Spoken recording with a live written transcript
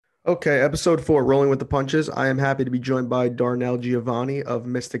Okay, episode 4, Rolling with the Punches. I am happy to be joined by Darnell Giovanni of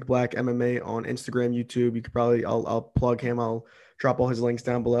Mystic Black MMA on Instagram, YouTube. You could probably, I'll plug him. I'll drop all his links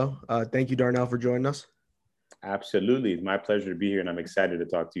down below. Thank you, Darnell, for joining us. Absolutely. It's my pleasure to be here, and I'm excited to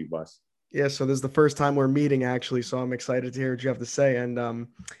talk to you, boss. Yeah, so this is the first time we're meeting actually, so I'm excited to hear what you have to say. And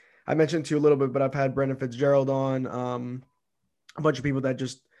I mentioned to you a little bit, but I've had Brendan Fitzgerald on. A bunch of people that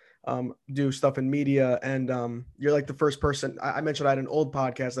just do stuff in media. And you're like the first person. I mentioned I had an old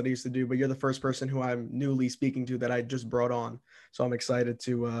podcast that I used to do, but you're the first person who I'm newly speaking to that I just brought on. So I'm excited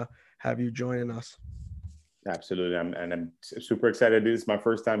to have you joining us. Absolutely. I'm super excited. This is my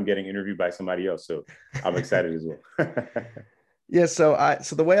first time getting interviewed by somebody else, so I'm excited as well. Yeah, so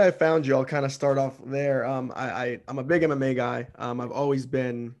the way I found you, I'll kind of start off there. I'm a big MMA guy. I've always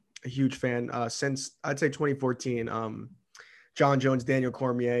been a huge fan since I'd say 2014. John Jones, Daniel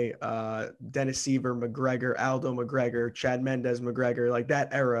Cormier, Dennis Seaver, McGregor, Aldo McGregor, Chad Mendez McGregor, like that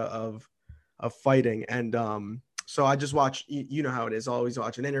era of fighting. And so I just watch, you know how it is, always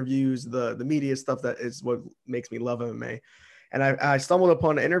watching interviews, the media stuff that is what makes me love MMA. And I stumbled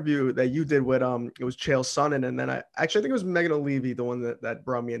upon an interview that you did with it was Chael Sonnen, and then I actually think it was Megan O'Leary, the one that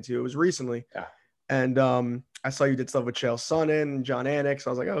brought me into it. It was recently. Yeah. And I saw you did stuff with Chael Sonnen, John Anik. So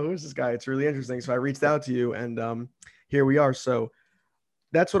I was like, oh, who's this guy? It's really interesting. So I reached out to you, and here we are. So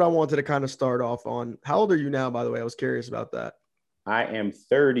that's what I wanted to kind of start off on. How old are you now, by the way? I was curious about that. I am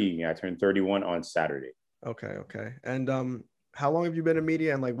 30. I turned 31 on Saturday. Okay, okay. And how long have you been in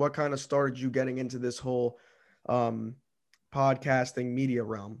media, and like what kind of started you getting into this whole um podcasting media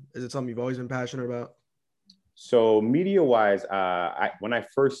realm? Is it something you've always been passionate about? So media-wise, when I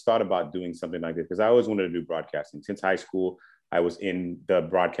first thought about doing something like this, because I always wanted to do broadcasting since high school. I was in the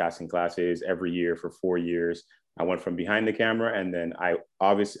broadcasting classes every year for 4 years. I went from behind the camera, and then I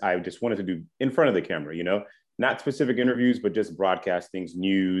just wanted to do in front of the camera, not specific interviews, but just broadcastings,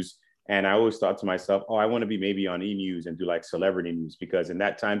 news. And I always thought to myself, oh, I want to be maybe on E News and do like celebrity news, because in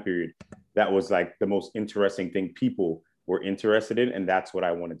that time period, that was like the most interesting thing people were interested in, and that's what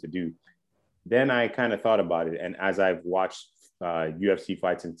I wanted to do. Then I kind of thought about it, and as I've watched UFC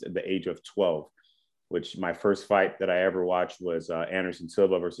fights since the age of 12, which my first fight that I ever watched was Anderson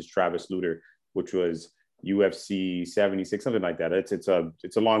Silva versus Travis Lutter, which was UFC 76, something like that. It's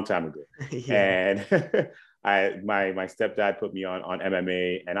a long time ago. Yeah. And my stepdad put me on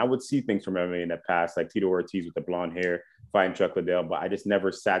MMA, and I would see things from MMA in the past, like Tito Ortiz with the blonde hair fighting Chuck Liddell, but I just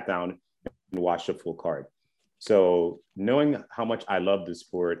never sat down and watched a full card. So knowing how much I love the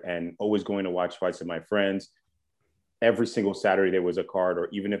sport and always going to watch fights with my friends, every single Saturday there was a card, or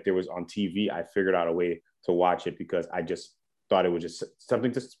even if there was on TV, I figured out a way to watch it because I just thought it was just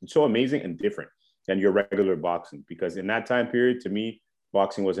something just so amazing and different than your regular boxing. Because in that time period, to me,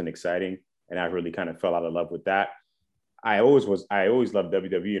 boxing wasn't exciting, and I really kind of fell out of love with that. I always loved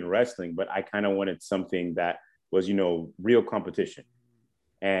WWE and wrestling, but I kind of wanted something that was, real competition.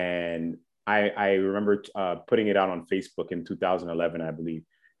 And I remember putting it out on Facebook in 2011, I believe.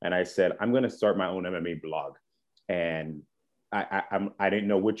 And I said, I'm going to start my own MMA blog. And I didn't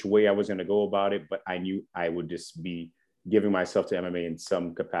know which way I was going to go about it, but I knew I would just be giving myself to MMA in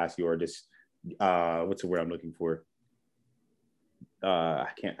some capacity, or just what's the word I'm looking for? I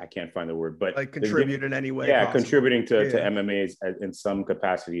can't find the word, but Like contribute in any way yeah, possible. contributing to Yeah. MMA in some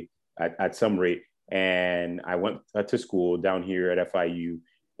capacity at some rate. And I went to school down here at FIU,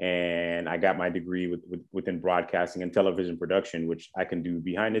 and I got my degree within broadcasting and television production, which I can do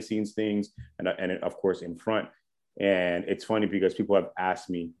behind the scenes things, and of course in front. And it's funny because people have asked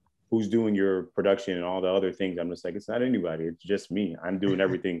me, who's doing your production and all the other things. I'm just like, it's not anybody, it's just me. I'm doing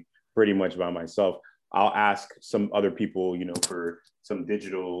everything pretty much by myself. I'll ask some other people, for some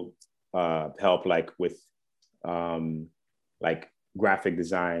digital help, like with like graphic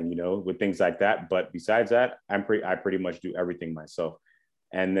design, with things like that. But besides that, I pretty much do everything myself.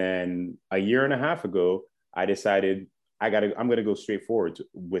 And then a year and a half ago, I decided I'm gonna go straight forward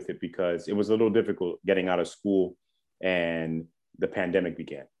with it, because it was a little difficult getting out of school, and the pandemic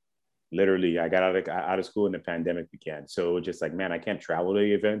began. Literally, I got out of school and the pandemic began. So just like, man, I can't travel to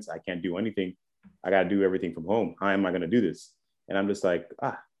the events, I can't do anything. I got to do everything from home. How am I going to do this? And I'm just like,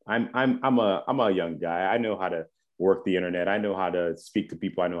 I'm a young guy. I know how to work the internet. I know how to speak to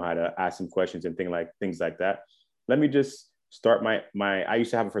people. I know how to ask them questions and things like that. Let me just start my. I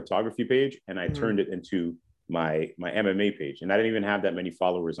used to have a photography page, and I Mhm. turned it into my MMA page. And I didn't even have that many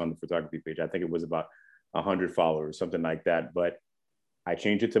followers on the photography page. I think it was about 100 followers, something like that. But I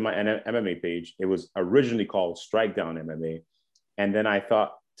changed it to my MMA page. It was originally called Strike Down MMA, and then I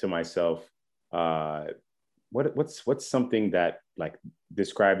thought to myself, uh, what's something that like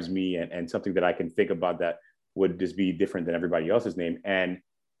describes me, and something that I can think about that would just be different than everybody else's name. And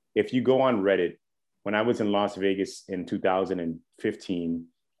if you go on Reddit, when I was in Las Vegas in 2015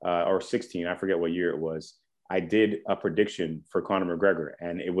 or 16, I forget what year it was, I did a prediction for Conor McGregor,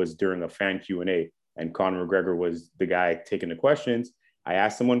 and it was during a fan Q&A, and Conor McGregor was the guy taking the questions. I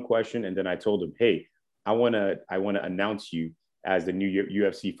asked him one question, and then I told him, "Hey, I wanna announce you as the new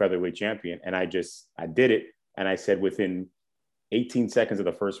UFC featherweight champion," and I did it, and I said within 18 seconds of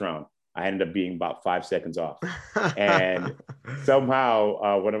the first round, I ended up being about 5 seconds off. And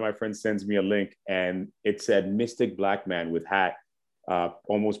somehow one of my friends sends me a link and it said Mystic Black Man with hat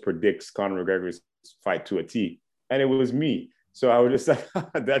almost predicts Conor McGregor's fight to a T. And it was me. So I was just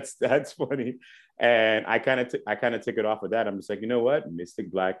like, that's funny. And I kind of took it off of that. I'm just like, you know what?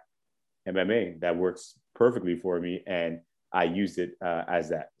 Mystic Black MMA, that works perfectly for me. And I used it as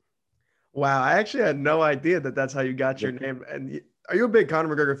that. Wow, I actually had no idea that that's how you got your name. And are you a big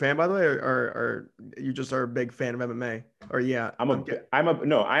Conor McGregor fan, by the way, or you just are a big fan of MMA? Or yeah, I am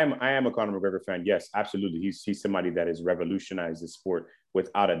a Conor McGregor fan. Yes, absolutely. He's somebody that has revolutionized the sport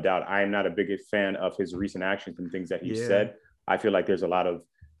without a doubt. I am not a big fan of his recent actions and things that he said. I feel like there's a lot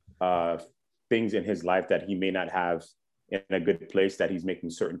of things in his life that he may not have in a good place, that he's making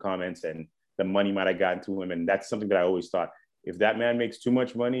certain comments and the money might have gotten to him. And that's something that I always thought, if that man makes too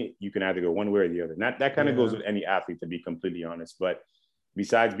much money, you can either go one way or the other. And that kind of goes with any athlete, to be completely honest. But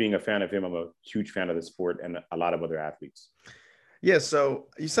besides being a fan of him, I'm a huge fan of the sport and a lot of other athletes. Yeah, so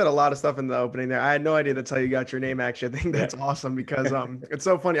you said a lot of stuff in the opening there. I had no idea that's how you got your name. Actually, I think that's awesome because it's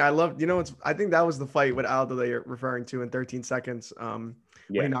so funny. I love, I think that was the fight with Aldo that you're referring to in 13 seconds when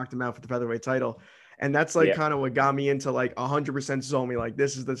he knocked him out for the featherweight title. And that's like kind of what got me into like 100% sold me like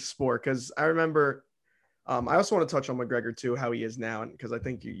this is the sport. Because I remember, I also want to touch on McGregor too, how he is now, and because I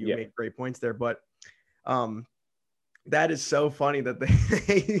think you make great points there. But that is so funny that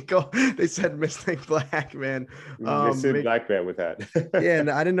they said Mystic Black Man. They said Black Man with that. Yeah,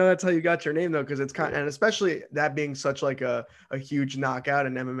 and I didn't know that's how you got your name though, because it's kind of, and especially that being such like a huge knockout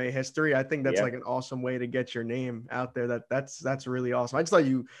in MMA history. I think that's like an awesome way to get your name out there. That's really awesome. I just thought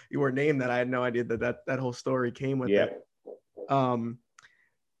you were named that. I had no idea that whole story came with it. And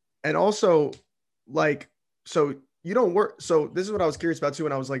also like, so you don't work. So this is what I was curious about too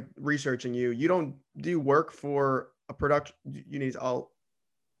when I was like researching you. Do you work for a production? You need all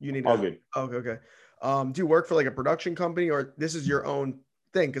good. Okay. Do you work for like a production company, or this is your own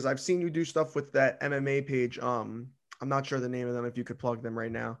thing? Because I've seen you do stuff with that MMA page. I'm not sure the name of them. If you could plug them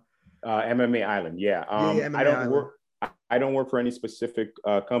right now. MMA Island. Yeah. I don't work for any specific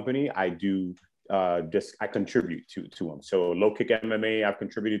company. I do I contribute to them. So Low Kick MMA, I've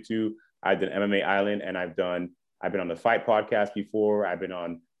contributed to. I've done MMA Island, and I've been on the Fight Podcast before. I've been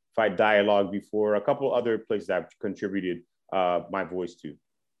on Fight Dialogue before. A couple other places I've contributed my voice to.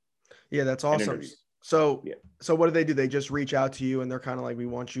 Yeah, that's awesome. So what do? They just reach out to you and they're kind of like, we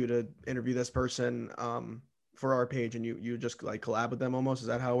want you to interview this person for our page, and you just like collab with them almost? Is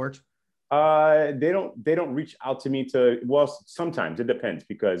that how it works? They don't reach out to me sometimes it depends,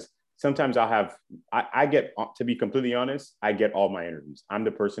 because sometimes I get, to be completely honest, I get all my interviews. I'm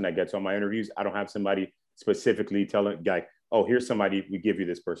the person that gets all my interviews. I don't have somebody specifically telling like, oh, here's somebody, we give you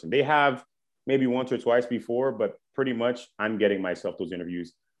this person. They have maybe once or twice before, but pretty much I'm getting myself those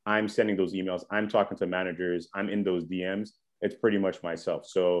interviews. I'm sending those emails. I'm talking to managers. I'm in those DMs. It's pretty much myself.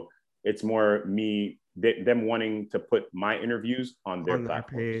 So it's more me, them wanting to put my interviews on their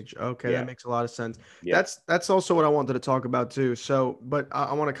page. Okay, that makes a lot of sense. Yeah. That's also what I wanted to talk about too. So, but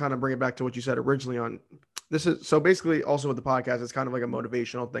I want to kind of bring it back to what you said originally on this. Is so basically also with the podcast, it's kind of like a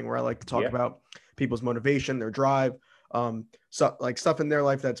motivational thing where I like to talk about people's motivation, their drive, so like stuff in their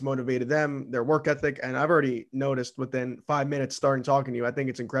life that's motivated them, their work ethic. And I've already noticed within 5 minutes starting talking to you, I think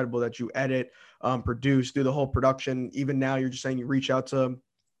it's incredible that you edit, produce, do the whole production. Even now you're just saying you reach out to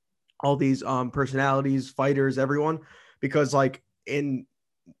all these personalities, fighters, everyone, because like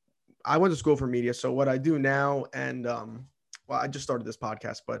I went to school for media. So what I do now, and I just started this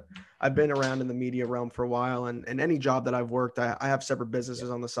podcast, but I've been around in the media realm for a while, and any job that I've worked, I have separate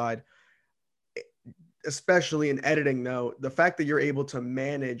businesses on the side. Especially in editing though, the fact that you're able to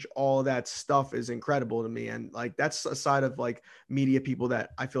manage all that stuff is incredible to me. And like, that's a side of like media people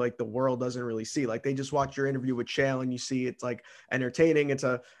that I feel like the world doesn't really see. Like they just watch your interview with Chael and you see it's like entertaining.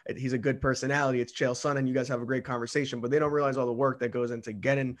 He's a good personality. It's Chael Sonnen, and you guys have a great conversation, but they don't realize all the work that goes into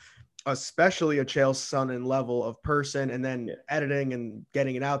getting, especially a Chael Sonnen level of person, and then editing and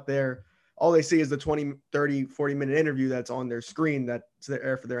getting it out there. All they see is the 20, 30, 40-minute interview that's on their screen that's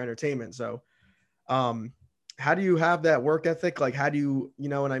there for their entertainment. So how do you have that work ethic? Like, how do you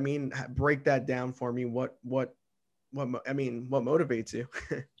know what I mean? Break that down for me. What motivates you?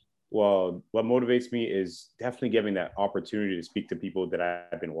 Well, what motivates me is definitely giving that opportunity to speak to people that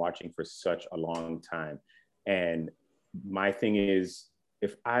I've been watching for such a long time. And my thing is,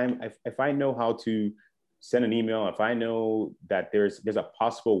 if I know how to send an email, if I know that there's a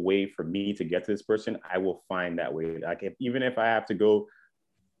possible way for me to get to this person, I will find that way. Like even if I have to go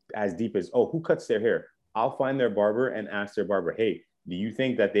as deep as, oh, who cuts their hair? I'll find their barber and ask their barber, hey, do you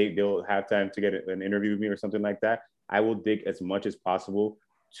think that they'll have time to get an interview with me or something like that? I will dig as much as possible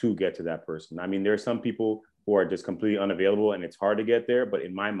to get to that person. I mean, there are some people who are just completely unavailable and it's hard to get there, but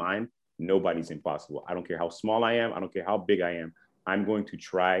in my mind, nobody's impossible. I don't care how small I am. I don't care how big I am. I'm going to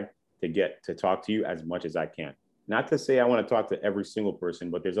try to get to talk to you as much as I can. Not to say I want to talk to every single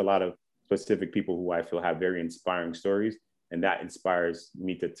person, but there's a lot of specific people who I feel have very inspiring stories. And that inspires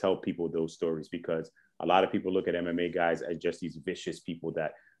me to tell people those stories, because a lot of people look at MMA guys as just these vicious people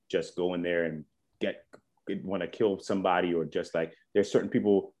that just go in there and want to kill somebody, or just like there's certain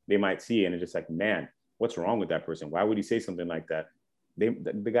people they might see and it's just like, man, what's wrong with that person? Why would he say something like that?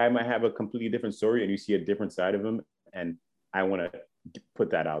 The guy might have a completely different story and you see a different side of him. And I want to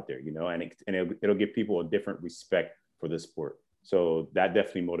put that out there, and it'll give people a different respect for the sport. So that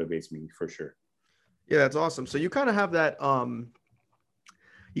definitely motivates me for sure. Yeah, that's awesome. So you kind of have that,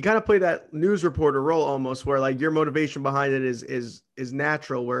 you kind of play that news reporter role almost, where like your motivation behind it is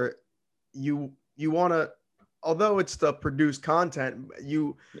natural, where you want to, although it's the produced content,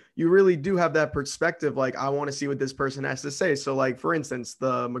 you really do have that perspective. Like, I want to see what this person has to say. So like, for instance,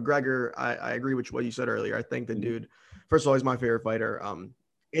 the McGregor, I agree with what you said earlier. I think the dude, first of all, he's my favorite fighter.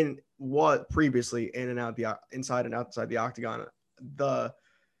 In what previously in and out the inside and outside the octagon,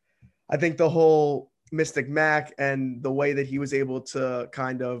 I think the whole Mystic Mac and the way that he was able to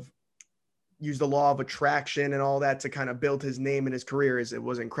kind of use the law of attraction and all that to kind of build his name and his career it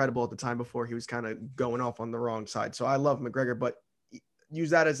was incredible at the time before he was kind of going off on the wrong side. So I love McGregor, but use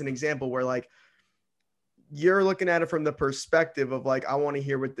that as an example where like you're looking at it from the perspective of like, I want to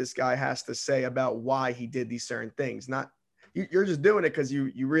hear what this guy has to say about why he did these certain things. Not you're just doing it because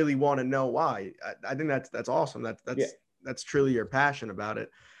you really want to know why. I think that's awesome. That's truly your passion about it.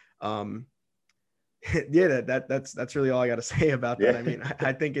 Yeah, that's really all I got to say about that. I mean,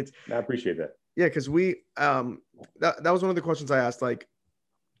 I think it's, I appreciate that. Yeah. Cause that was one of the questions I asked, like,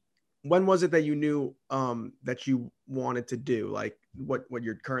 when was it that you knew, that you wanted to do like what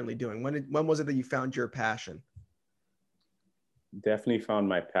you're currently doing? When was it that you found your passion? Definitely found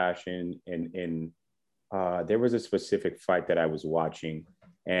my passion in there was a specific fight that I was watching,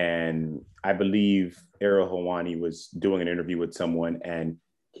 and I believe Ariel Helwani was doing an interview with someone, and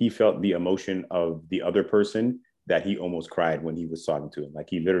he felt the emotion of the other person, that he almost cried when he was talking to him. Like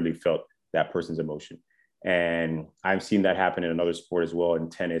he literally felt that person's emotion. And I've seen that happen in another sport as well, in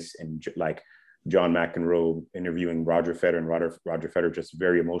tennis, and like John McEnroe interviewing Roger Federer, and Roger Federer just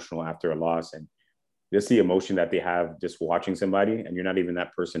very emotional after a loss. And just the emotion that they have just watching somebody, and you're not even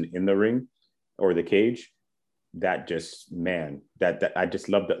that person in the ring or the cage. That just, man, that I just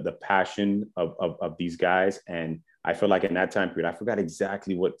love the passion of these guys. And I feel like in that time period, I forgot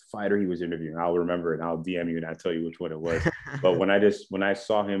exactly what fighter he was interviewing. I'll remember and I'll DM you and I'll tell you which one it was. But when I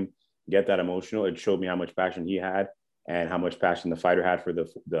saw him get that emotional, it showed me how much passion he had and how much passion the fighter had for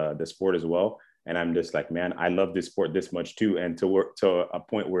the sport as well. And I'm just like, man, I love this sport this much too. And to work to a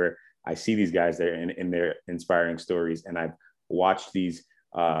point where I see these guys there in their inspiring stories, and I've watched these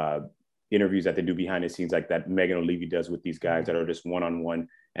interviews that they do behind the scenes, like that Megan O'Leary does with these guys that are just one-on-one,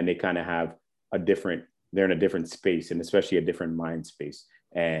 and they kind of have they're in a different space, and especially a different mind space.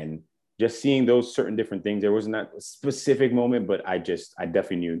 And just seeing those certain different things, there wasn't that specific moment, but I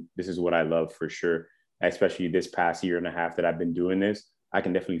definitely knew this is what I love for sure. Especially this past year and a half that I've been doing this, I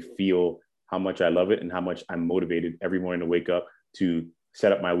can definitely feel how much I love it and how much I'm motivated every morning to wake up to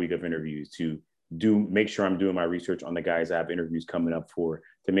set up my week of interviews, to make sure I'm doing my research on the guys I have interviews coming up for,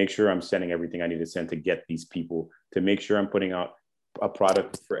 to make sure I'm sending everything I need to send to get these people, to make sure I'm putting out a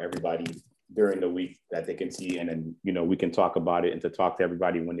product for everybody during the week that they can see. And then, we can talk about it, and to talk to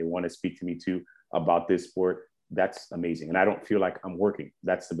everybody when they want to speak to me too about this sport. That's amazing. And I don't feel like I'm working.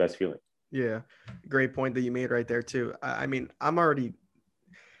 That's the best feeling. Yeah. Great point that you made right there too. I mean, I'm already,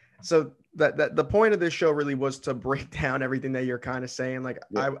 so that the point of this show really was to break down everything that you're kind of saying. Like,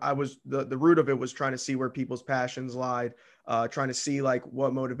 yeah. I was the root of it was trying to see where people's passions lied, trying to see like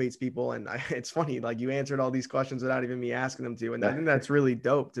what motivates people. And it's funny, like you answered all these questions without even me asking them to. And I think that's really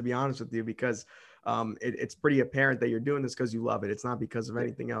dope, to be honest with you, because it's pretty apparent that you're doing this because you love it. It's not because of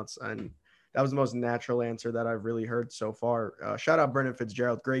anything else. And that was the most natural answer that I've really heard so far. Shout out Brendan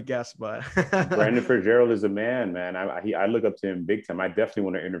Fitzgerald, great guest. But Brendan Fitzgerald is a man. I look up to him big time. I definitely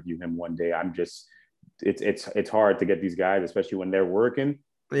want to interview him one day. It's hard to get these guys, especially when they're working,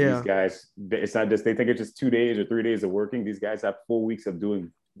 These Yeah. guys, it's not just they think it's just 2 days or 3 days of working. These guys have full weeks of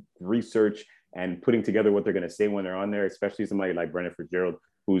doing research and putting together what they're going to say when they're on there. Especially somebody like Brendan Fitzgerald,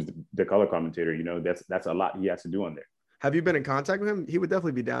 who's the color commentator. That's a lot he has to do on there. Have you been in contact with him? He would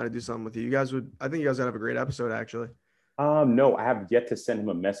definitely be down to do something with you. You guys would. I think you guys would have a great episode, actually. No, I have yet to send him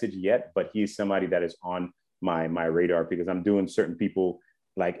a message yet, but he's somebody that is on my radar because I'm doing certain people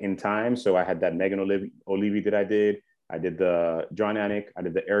like in time. So I had that Megan O'Leary that I did. I did the John Anik, I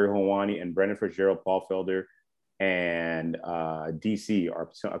did the Ariel Helwani and Brendan Fitzgerald, Paul Felder, and DC are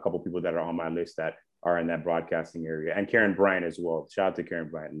a couple people that are on my list that are in that broadcasting area, and Karen Bryant as well. Shout out to Karen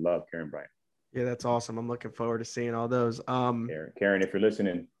Bryant. Love Karen Bryant. Yeah, that's awesome. I'm looking forward to seeing all those. Karen, if you're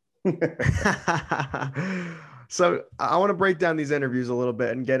listening. So I want to break down these interviews a little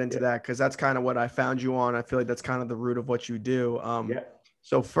bit and get into that because that's kind of what I found you on. I feel like that's kind of the root of what you do.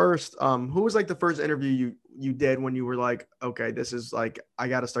 So first, who was like the first interview you did when you were like, okay, this is like I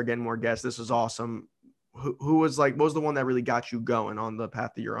got to start getting more guests. This is awesome. Who was like, what was the one that really got you going on the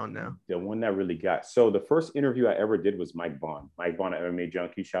path that you're on now? The one that really got. So the first interview I ever did was Mike Vaughn. Mike Vaughn at MMA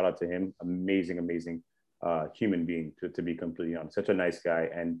Junkie. Shout out to him. Amazing human being to be completely honest. Such a nice guy.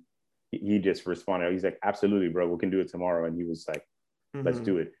 And he just responded. He's like, absolutely, bro. We can do it tomorrow. And he was like, let's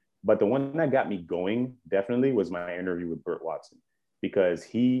do it. But the one that got me going definitely was my interview with Burt Watson, because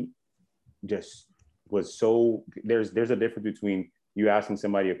he just was so, there's a difference between you asking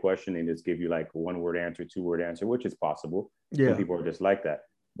somebody a question and just give you like a 1-word answer, 2-word answer, which is possible. Yeah. Some people are just like that.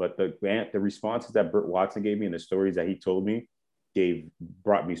 But the responses that Burt Watson gave me and the stories that he told me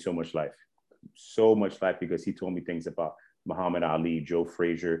brought me so much life, because he told me things about Muhammad Ali, Joe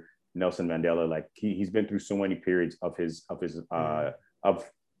Frazier, Nelson Mandela. Like he's been through so many periods of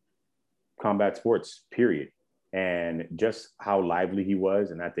combat sports, period. And just how lively he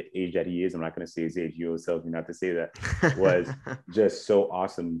was, and at the age that he is, I'm not going to say his age, you yourself, you're not to say that, was just so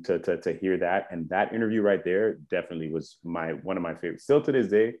awesome to hear that. And that interview right there definitely was one of my favorites. Still to this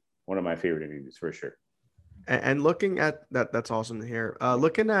day, one of my favorite interviews for sure. And looking at that, that's awesome to hear.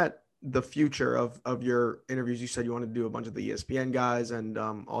 Looking at the future of your interviews, you said you want to do a bunch of the ESPN guys and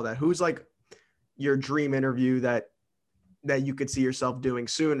all that. Who's like your dream interview that you could see yourself doing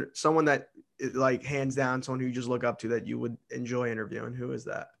soon? Someone that like hands down, someone who you just look up to that you would enjoy interviewing. Who is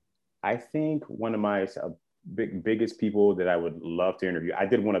that? I think one of my biggest people that I would love to interview. I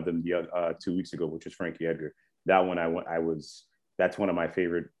did one of them 2 weeks ago, which was Frankie Edgar. That one that's one of my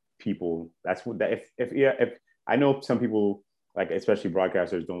favorite people. That's what that if I know some people, like especially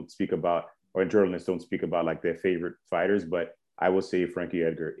broadcasters, don't speak about, or journalists don't speak about like their favorite fighters, but I will say Frankie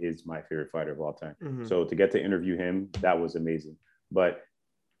Edgar is my favorite fighter of all time. So to get to interview him, that was amazing. But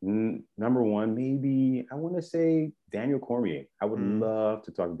number one, maybe I want to say Daniel Cormier. I would love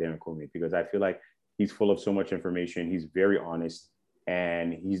to talk to Daniel Cormier because I feel like he's full of so much information. He's very honest,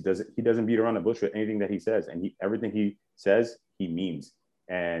 and he doesn't beat around the bush with anything that he says, and everything he says he means.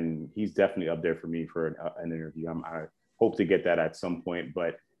 And he's definitely up there for me for an interview. I hope to get that at some point,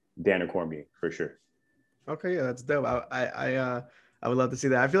 but Daniel Cormier for sure. Okay, yeah, that's dope. I would love to see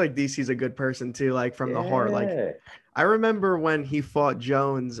that. I feel like DC's a good person too, like from the heart. Like I remember when he fought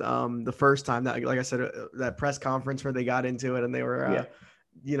Jones the first time, that like I said, that press conference where they got into it and they were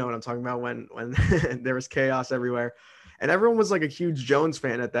you know what I'm talking about, when there was chaos everywhere. And everyone was like a huge Jones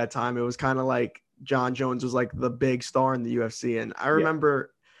fan at that time. It was kind of like John Jones was like the big star in the UFC. And I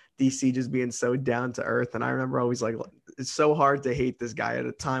remember DC just being so down to earth. And I remember always like, it's so hard to hate this guy at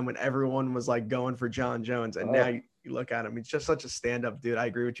a time when everyone was like going for John Jones. And now you look at him, he's just such a stand-up dude. I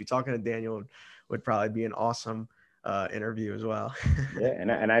agree with you. Talking to Daniel would probably be an awesome interview as well.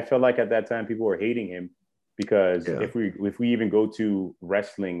 And I felt like at that time people were hating him because if we even go to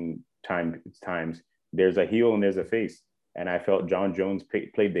wrestling times, there's a heel and there's a face. And I felt John Jones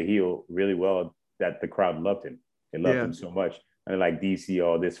played the heel really well, that the crowd loved him. They loved him so much. And like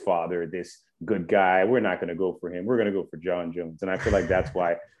DC, this father, this good guy, we're not going to go for him. We're going to go for John Jones. And I feel like that's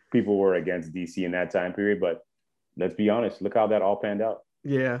why people were against DC in that time period. But let's be honest, look how that all panned out.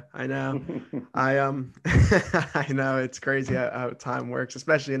 Yeah, I know. I know it's crazy how time works,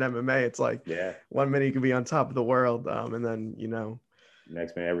 especially in MMA. It's like 1 minute you can be on top of the world, and then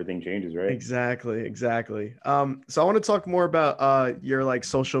next minute everything changes, right? Exactly. So I want to talk more about your like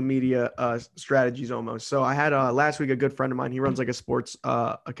social media strategies almost. So I had last week a good friend of mine. He runs like a sports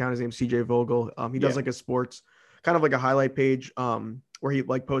account. His name's CJ Vogel. He does like a sports kind of like a highlight page where he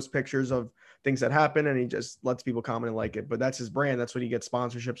like posts pictures of things that happen and he just lets people comment and like it. But that's his brand. That's what he gets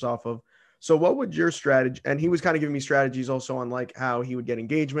sponsorships off of. So what would your strategy, and he was kind of giving me strategies also on like how he would get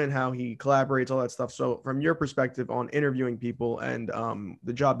engagement, how he collaborates, all that stuff. So from your perspective on interviewing people and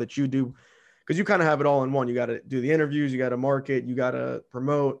the job that you do, because you kind of have it all in one. You got to do the interviews, you got to market, you got to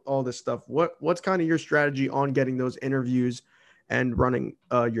promote all this stuff. What's kind of your strategy on getting those interviews and running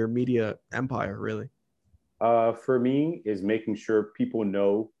your media empire, really? For me, is making sure people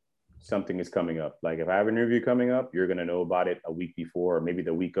know something is coming up. Like if I have an interview coming up, you're gonna know about it a week before, or maybe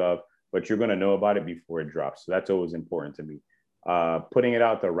the week of, but you're gonna know about it before it drops. So that's always important to me. Putting it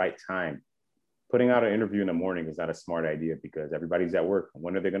out the right time. Putting out an interview in the morning is not a smart idea because everybody's at work.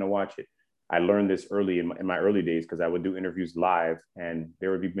 When are they gonna watch it? I learned this early in my early days because I would do interviews live and there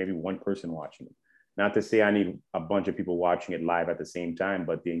would be maybe one person watching it. Not to say I need a bunch of people watching it live at the same time,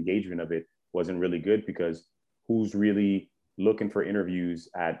 but the engagement of it wasn't really good because who's really looking for interviews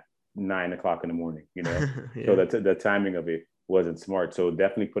at 9 o'clock in the morning, you know? Yeah. So the timing of it wasn't smart. So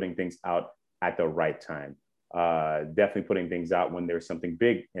definitely putting things out at the right time. Definitely putting things out when there's something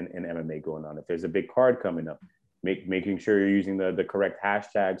big in MMA going on. If there's a big card coming up, making sure you're using the correct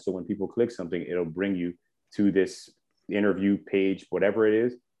hashtag. So when people click something, it'll bring you to this interview page, whatever it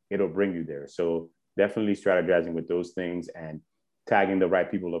is, it'll bring you there. So definitely strategizing with those things and tagging the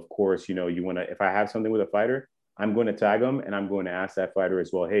right people. Of course, you know, you want to, if I have something with a fighter, I'm going to tag them and I'm going to ask that fighter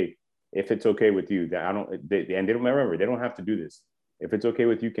as well, hey, if it's okay with you, that I don't, and they don't remember, they don't have to do this. If it's okay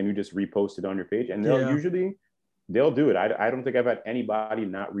with you, can you just repost it on your page? And they'll do it. I don't think I've had anybody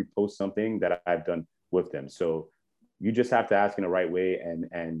not repost something that I've done with them. So you just have to ask in the right way.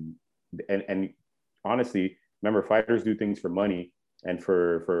 And honestly, remember, fighters do things for money and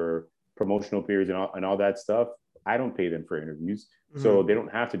for promotional periods and all that stuff. I don't pay them for interviews, so they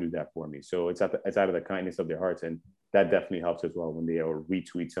don't have to do that for me. So it's out of the kindness of their hearts, and that definitely helps as well when they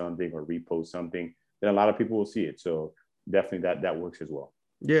retweet something or repost something. Then a lot of people will see it. So definitely that works as well.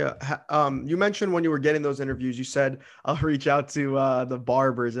 Yeah. You mentioned when you were getting those interviews, you said I'll reach out to the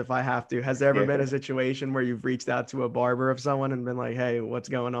barbers if I have to. Has there ever been a situation where you've reached out to a barber of someone and been like, hey, what's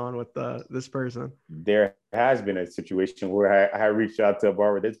going on with this person? There has been a situation where I reached out to a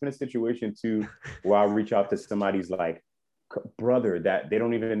barber. There's been a situation too where I'll reach out to somebody's like brother that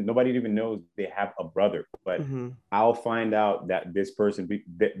nobody even knows they have a brother, but I'll find out that this person,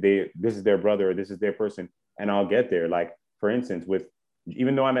 this is their brother or this is their person, and I'll get there. Like for instance,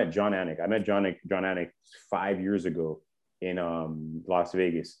 even though I met John Anik 5 years ago in Las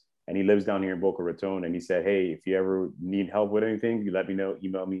Vegas, and he lives down here in Boca Raton, and he said, hey, if you ever need help with anything, you let me know,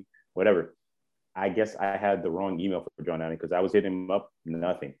 email me, whatever. I guess I had the wrong email for John Anik because I was hitting him up,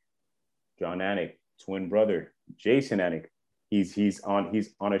 nothing. John Anik, twin brother, Jason Anik, he's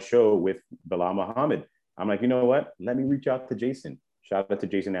on a show with Bilal Muhammad. I'm like, you know what? Let me reach out to Jason. Shout out to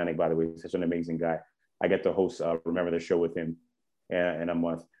Jason Anik, by the way, he's such an amazing guy. I get to host Remember the Show with him in a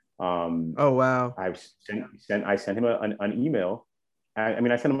month. Oh wow! I sent him an email.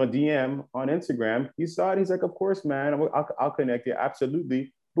 I sent him a DM on Instagram. He saw it. He's like, of course, man. I'll connect you.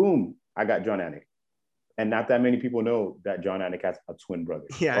 Absolutely. Boom. I got John Anik. And not that many people know that John Anik has a twin brother.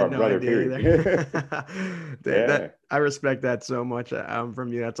 Yeah, or no brother, period. I respect that so much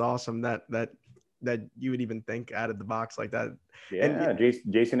from you. That's awesome that you would even think out of the box like that. Yeah, and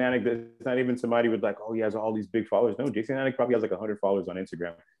Jason Anik, it's not even somebody with like, oh, he has all these big followers. No, Jason Anik probably has like 100 followers on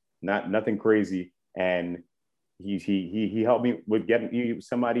Instagram. Nothing crazy. And he helped me with getting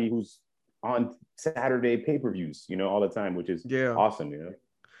somebody who's on Saturday pay-per-views, all the time, which is awesome,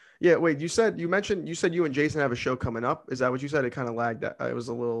 Yeah, wait, you mentioned you and Jason have a show coming up. Is that what you said? It kind of lagged. It was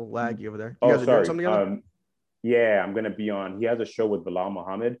a little laggy over there. You guys are sorry. doing something together? Yeah, I'm going to be on. He has a show with Bilal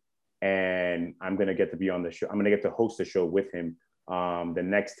Muhammad, and I'm going to get to be on the show. I'm going to get to host the show with him the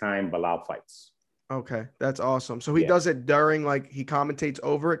next time Bilal fights. Okay, that's awesome. So he does it during, like, he commentates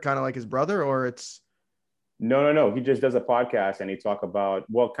over it, kind of like his brother, or it's... No. He just does a podcast and he talk about,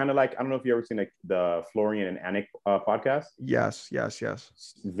 well, kind of like, I don't know if you ever seen like the Florian and Anik podcast. Yes.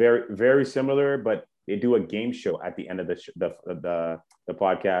 Very, very similar, but they do a game show at the end of the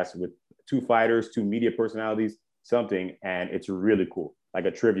podcast with two fighters, two media personalities, something, and it's really cool, like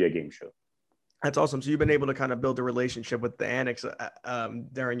a trivia game show. That's awesome. So you've been able to kind of build a relationship with the Aniks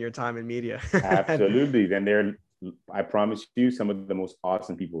during your time in media. Absolutely. Then I promise you, some of the most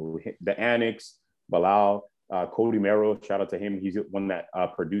awesome people, the Aniks, Bilal, Cody Merrow, shout out to him. He's the one that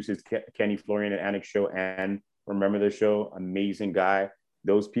produces Kenny Florian and Anik show and Remember the Show. Amazing guy.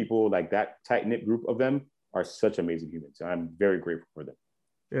 Those people, like that tight-knit group of them, are such amazing humans. So I'm very grateful for them.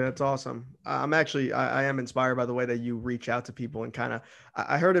 Yeah, that's awesome. I am inspired by the way that you reach out to people and kind of,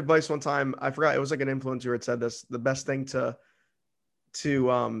 I heard advice one time. I forgot, it was like an influencer that said this, the best thing to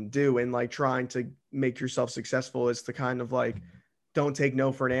do in like trying to make yourself successful is to kind of like, don't take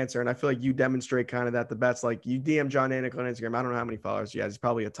no for an answer. And I feel like you demonstrate kind of that the best. Like you DM John Anik on Instagram. I don't know how many followers he has. He's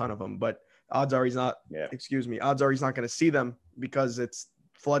probably a ton of them, but odds are he's not going to see them because it's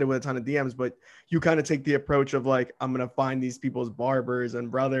flooded with a ton of DMs, but you kind of take the approach of like, I'm going to find these people's barbers and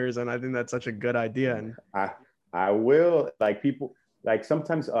brothers. And I think that's such a good idea. And I will, like, people, like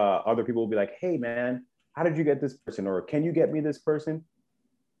sometimes other people will be like, hey man, how did you get this person? Or can you get me this person?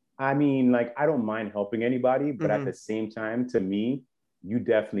 I mean, like, I don't mind helping anybody, but at the same time, to me, you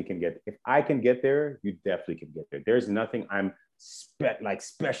definitely can get, if I can get there, you definitely can get there. There's nothing I'm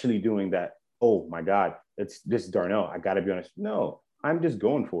specially doing that, oh my God, it's this Darnell, I gotta be honest. No, I'm just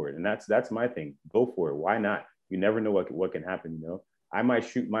going for it. And that's my thing. Go for it. Why not? You never know what can happen, you know? I might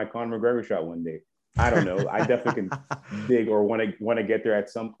shoot my Conor McGregor shot one day. I don't know. I definitely can dig or want to get there at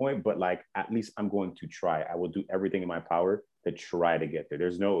some point, but like, at least I'm going to try. I will do everything in my power to try to get there.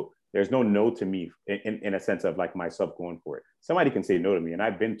 There's no no to me in a sense of like myself going for it. Somebody can say no to me, and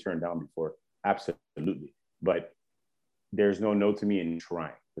I've been turned down before, absolutely. But there's no to me in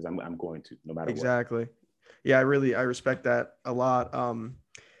trying, because I'm going to, no matter what. Exactly. Yeah, I respect that a lot.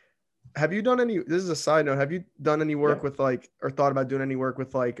 Have you done any, this is a side note, have you done any work with like, or thought about doing any work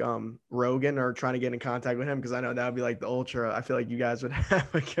with like Rogan, or trying to get in contact with him? Because I know that would be like the ultra. I feel like you guys would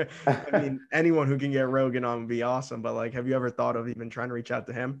have like, I mean, anyone who can get Rogan on would be awesome. But like, have you ever thought of even trying to reach out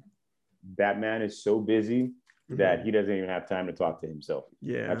to him? That man is so busy that he doesn't even have time to talk to himself.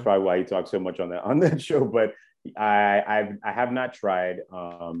 Yeah, that's probably why he talks so much on that show. But I have not tried.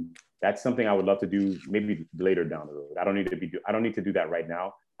 That's something I would love to do maybe later down the road. I don't need to do that right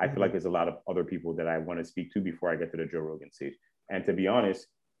now. I feel like there's a lot of other people that I want to speak to before I get to the Joe Rogan stage. And to be honest,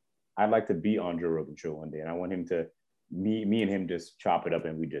 I'd like to be on Joe Rogan show one day, and I want him to me and him just chop it up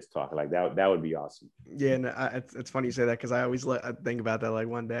and we just talk like that. That would be awesome. Yeah, and it's funny you say that, because I always I think about that. Like,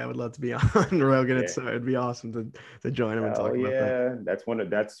 one day I would love to be on Rogan. Yeah. It'd be awesome to join him and talk about that. That's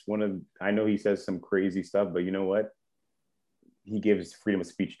one of I know he says some crazy stuff, but you know what? He gives freedom of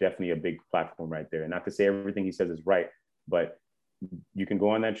speech definitely a big platform right there. And not to say everything he says is right, but you can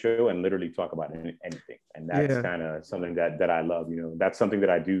go on that show and literally talk about anything. And that's kind of something that I love. You know, that's something that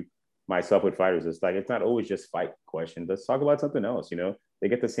I do myself with fighters. It's like, it's not always just fight questions. Let's talk about something else. You know, they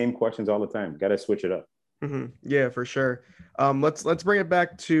get the same questions all the time. Got to switch it up. Yeah, for sure. Let's bring it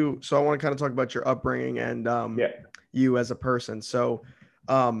back to, so I want to kind of talk about your upbringing and you as a person. So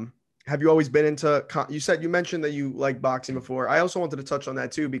have you always been into, you mentioned that you like boxing before. I also wanted to touch on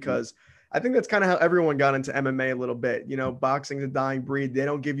that too, because I think that's kind of how everyone got into MMA a little bit. You know, boxing's a dying breed. They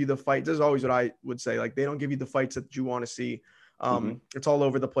don't give you the fight. This is always what I would say. Like, they don't give you the fights that you want to see. It's all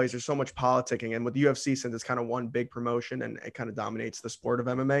over the place. There's so much politicking. And with the UFC, since it's kind of one big promotion and it kind of dominates the sport of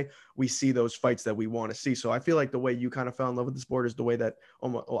MMA, we see those fights that we want to see. So I feel like the way you kind of fell in love with the sport is the way that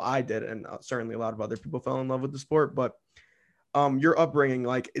I did. And certainly a lot of other people fell in love with the sport. But your upbringing,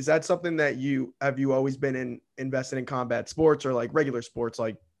 like, is that something that you always been invested in combat sports, or like regular sports,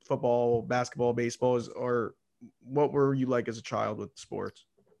 like football, basketball, baseball, or what were you like as a child with sports?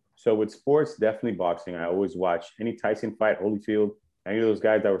 So with sports, definitely boxing. I always watch any Tyson fight, Holyfield, any of those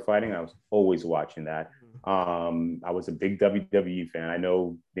guys that were fighting. I was always watching that. I was a big WWE fan. I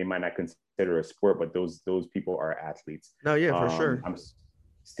know they might not consider a sport, but those people are athletes. No, yeah, for sure. I'm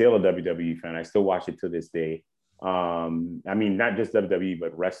still a WWE fan. I still watch it to this day. I mean, not just WWE,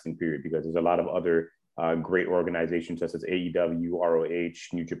 but wrestling period, because there's a lot of other great organizations such as AEW, ROH,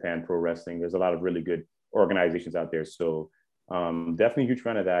 New Japan Pro Wrestling. There's a lot of really good organizations out there. So definitely a huge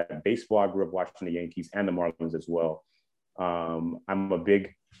fan of that. Baseball, I grew up watching the Yankees and the Marlins as well. I'm a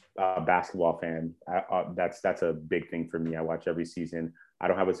big basketball fan. That's a big thing for me. I watch every season. I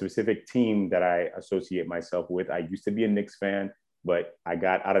don't have a specific team that I associate myself with. I used to be a Knicks fan, but I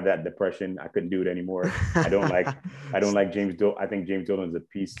got out of that depression. I couldn't do it anymore. I don't like James Dolan. I think James Dolan is a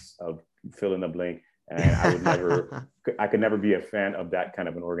piece of fill in the blank. And I could never be a fan of that kind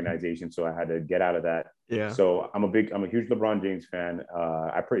of an organization. So I had to get out of that. Yeah. So I'm a huge LeBron James fan.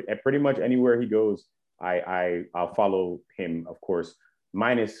 Pretty much anywhere he goes, I'll follow him, of course,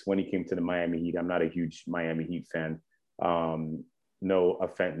 minus when he came to the Miami Heat. I'm not a huge Miami Heat fan. No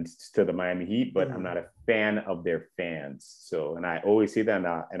offense to the Miami Heat, but I'm not a fan of their fans. So, and I always say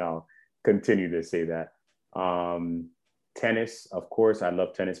that, and I'll continue to say that. Tennis, of course, I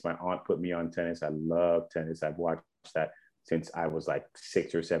love tennis. My aunt put me on tennis. I love tennis. I've watched that since I was like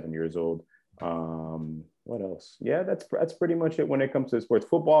 6 or 7 years old. What else? Yeah, that's pretty much it when it comes to sports.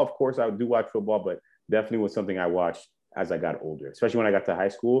 Football, of course, I do watch football, but definitely was something I watched as I got older, especially when I got to high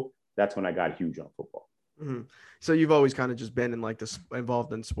school. That's when I got huge on football. So you've always kind of just been in like this,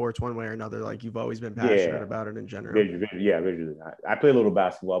 involved in sports one way or another. Like, you've always been passionate about it in general. Visually. I play a little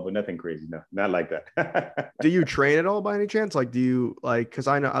basketball, but nothing crazy. No, not like that. Do you train at all by any chance? Like, do you like, cause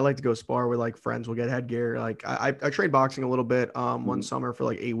I know I like to go spar with like friends. We'll get headgear. Like I trained boxing a little bit, one summer for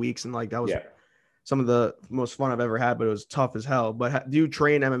like 8 weeks. And like, that was some of the most fun I've ever had, but it was tough as hell. But do you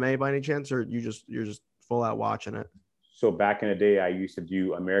train MMA by any chance, or you're just full out watching it? So back in the day, I used to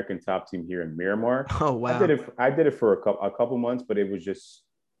do American Top Team here in Miramar. Oh wow. I did it for a couple months, but it was just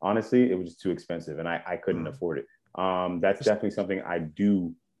honestly, it was just too expensive, and I couldn't Mm. afford it. That's definitely something I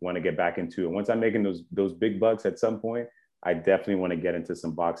do want to get back into. And once I'm making those big bucks at some point, I definitely want to get into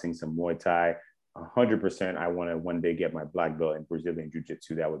some boxing, some Muay Thai. 100%. I want to one day get my black belt in Brazilian Jiu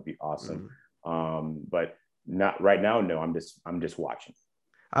Jitsu. That would be awesome. Mm. But not right now. No, I'm just watching.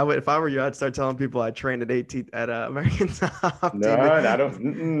 I would, if I were you, I'd start telling people I trained at 18 at American Top No, Team. I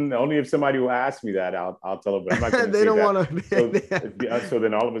don't. Only if somebody will ask me that, I'll tell them. But I'm not going to They say don't that. want So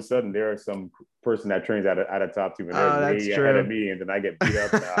then all of a sudden there are some person that trains at a top team and they're Oh, that's way ahead of true. me, and then I get beat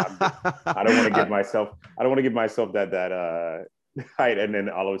up. I don't want to give myself. I don't want to give myself that height, and then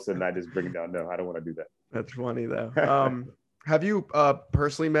all of a sudden I just bring it down. No, I don't want to do That's funny though. that. Have you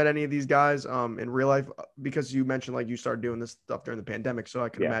personally met any of these guys in real life? Because you mentioned like you started doing this stuff during the pandemic, so I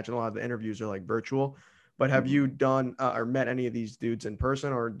can Yeah. imagine a lot of the interviews are like virtual. But have Mhm. you done or met any of these dudes in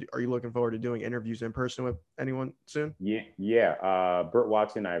person, or are you looking forward to doing interviews in person with anyone soon? Yeah, yeah. Burt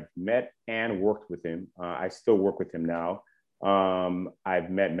Watson, I've met and worked with him. I still work with him now.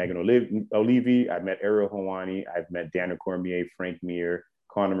 I've met Megan Olivi. I've met Ariel Helwani. I've met Daniel Cormier, Frank Mir,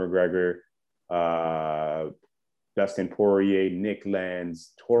 Conor McGregor, uh, Dustin Poirier, Nick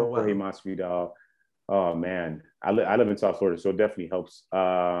Lenz, Oh Jorge wow. Masvidal. Oh man, I live in South Florida, so it definitely helps.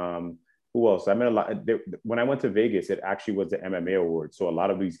 Who else? I met a lot. When I went to Vegas, it actually was the MMA award, so a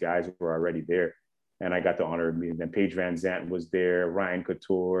lot of these guys were already there, and I got the honor of meeting them. Paige Van Zant was there, Ryan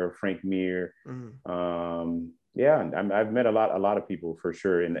Couture, Frank Mir. Mhm. Yeah, I've met a lot of people for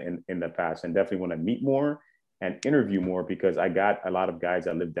sure in the past, and definitely want to meet more and interview more because I got a lot of guys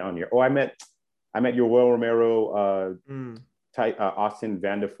that live down here. Oh, I met Yoel Romero, Mm. Austin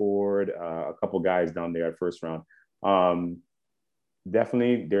Vanderford, a couple guys down there at first round. Um,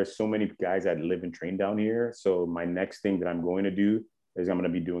 Definitely, there's so many guys that live and train down here. So my next thing that I'm going to do is I'm going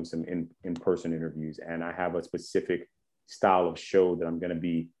to be doing some in person interviews, and I have a specific style of show that I'm going to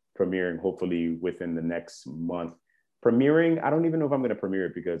be premiering hopefully within the next month. Premiering, I don't even know if I'm going to premiere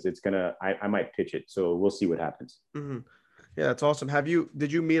it because I might pitch it. So we'll see what happens. Mhm. Yeah, that's awesome.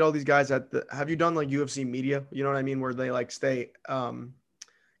 Did you meet all these guys have you done like UFC media? You know what I mean? Where they like stay,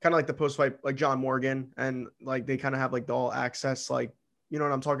 kind of like the post fight, like John Morgan, and like they kind of have like the all access, like, you know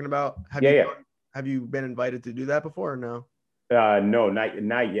what I'm talking about? Yeah, yeah. Have you been invited to do that before or no? No,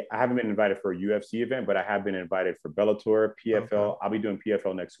 not yet. I haven't been invited for a UFC event, but I have been invited for Bellator, Okay. PFL. I'll be doing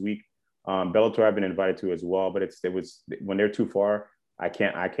PFL next week. Bellator I've been invited to as well, but it was when they're too far. I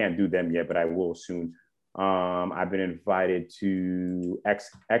can't do them yet, but I will soon. I've been invited to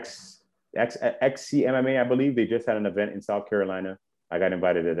XCMMA, I believe. They just had an event in South Carolina. I got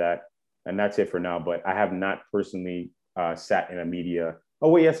invited to that, and that's it for now. But I have not personally sat in a media. Oh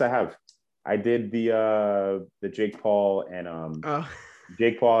wait, yes, I have. I did the Jake Paul and Uh,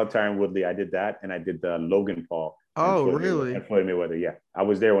 Jake Paul, Tyron Woodley. I did that, and I did the Logan Paul oh, really? And Floyd Mayweather. Yeah, I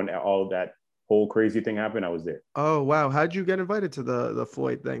was there when all of that whole crazy thing happened. I was there. Oh, wow. How'd you get invited to the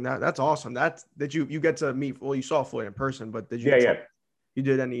Floyd thing? That's awesome. Did you get to meet, well, you saw Floyd in person, but Yeah, yeah. you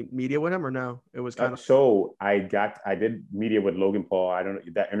did any media with him or no? It was kind of, So I did media with Logan Paul. I don't know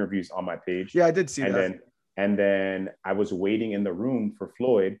that interview's on my page, yeah, I did see and that. then I was waiting in the room for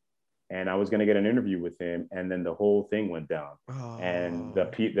Floyd, and I was gonna get an interview with him, and then the whole thing went down, and Oh,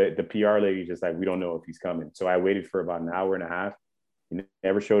 the PR lady just like we don't know if he's coming. So I waited for about an hour and a half. He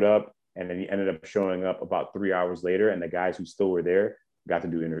never showed up, and then he ended up showing up about 3 hours later, and the guys who still were there got got to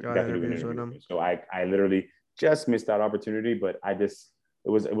do an interviews with interview with him. me. So I literally just missed that opportunity, but it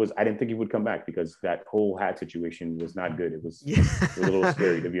was I didn't think he would come back because that whole hat situation was not good. Yeah. It was a little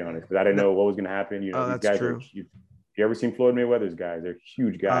scary to be honest because I didn't No, know what was going to happen. You know, oh, these that's guys are. true. You ever seen Floyd Mayweather's guys? They're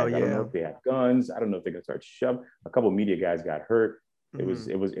huge Oh, guys. I don't know yeah. if they have guns. I don't know if they're gonna start shoving. A couple of media guys got hurt.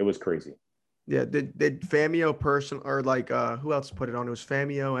 Mhm. It was crazy. Yeah, did Famio person or like who else put it on? It was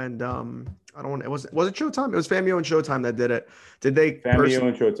Famio and I don't want was it Showtime? It was Famio and Showtime that did it. Did they Famio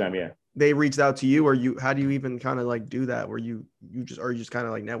and Showtime, yeah. they reached out to you, or you how do you even kind of like do that? Where you just kind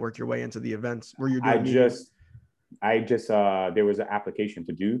of like network your way into the events where you're I doing media? just I just there was an application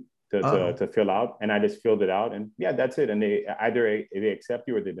to do Oh, to fill out, and I just filled it out, and yeah, that's it. And they either they accept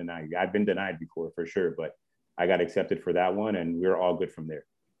you or they deny you. I've been denied before for sure, but I got accepted for that one, and we're all good from there.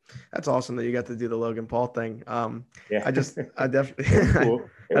 that's awesome that you got to do the Logan Paul thing. Yeah, I it was definitely cool.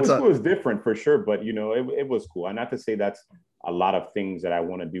 It that's was a cool. It was different for sure, but you know, it was cool. And not to say that's a lot of things that I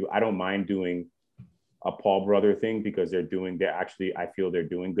want to do. I don't mind doing a Paul brother thing because they're actually I feel they're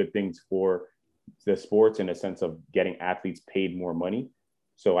doing good things for the sports in a sense of getting athletes paid more money.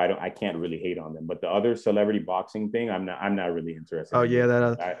 So I can't really hate on them. But the other celebrity boxing thing, I'm not really interested Oh in yeah,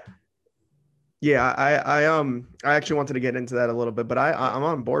 either. that. Yeah, I actually wanted to get into that a little bit, but I'm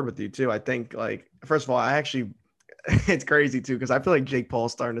on board with you too. I think like first of all, I actually it's crazy too because I feel like Jake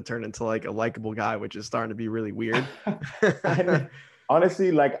Paul's starting to turn into like a likable guy, which is starting to be really weird.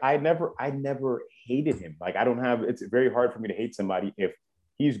 Honestly, like I never hated him. Like I don't have. It's very hard for me to hate somebody if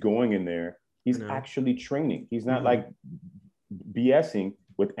he's going in there. I He's know. actually training. He's not Hmm. like BSing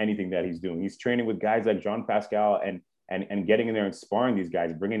with anything that he's doing. He's training with guys like John Pascal and getting in there and sparring these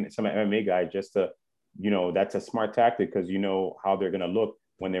guys, bringing some MMA guys just to, that's a smart tactic because you know how they're gonna look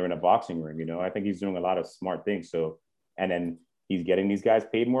when they're in a boxing ring. I think he's doing a lot of smart things. So, and then he's getting these guys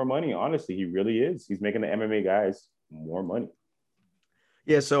paid more money. Honestly, he really is. He's making the MMA guys more money.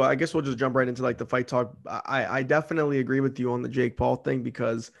 Yeah, so I guess we'll just jump right into like the fight talk. I definitely agree with you on the Jake Paul thing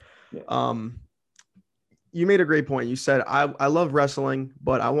because Yeah. um you made a great point. You said I love wrestling,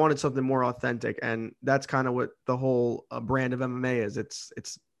 but I wanted something more authentic, and that's kind of what the whole brand of MMA is. It's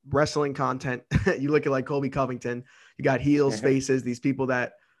wrestling content. You look at like Colby Covington. You got heels, faces, these people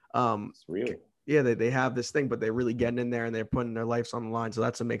that It's real. yeah, they have this thing, but they're really getting in there and they're putting their lives on the line. So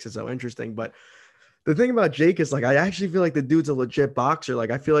that's what makes it so interesting. But the thing about Jake is like I actually feel like the dude's a legit boxer.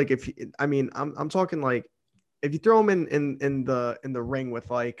 Like I feel like if he, I mean I'm talking like if you throw him in the ring with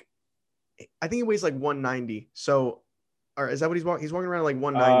like I think he weighs like 190. So, or is that what he's walking? He's walking around like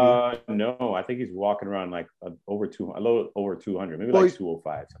 190. No, I think he's walking around like over two, a little over 200, maybe Well, like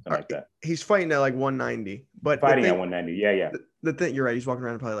 205, something like that. he's fighting at like 190. But the Fighting at thing, 190. Yeah, yeah. the thing, you're right. He's walking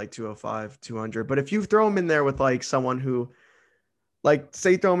around probably like 205, 200. But if you throw him in there with like someone who, like,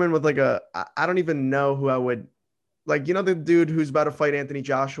 say, throw him in with like I don't even know who I would like. You know the dude who's about to fight Anthony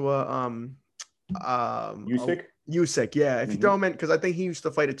Joshua. Usyk? Usyk, yeah. If you throw Mm-hmm. him in, because I think he used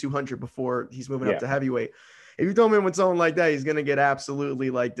to fight at 200 before he's moving up Yeah. to heavyweight. If you throw him in with someone like that, he's gonna get absolutely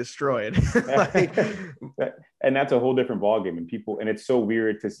like destroyed. Like, And that's a whole different ballgame. And it's so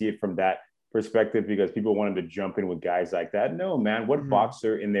weird to see it from that perspective because people wanted to jump in with guys like that. No, man, what mhm,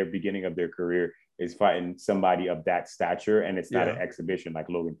 boxer in their beginning of their career is fighting somebody of that stature and it's not an yeah, exhibition like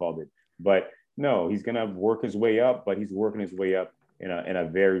Logan Paul did. But no, he's gonna work his way up, but he's working his way up in a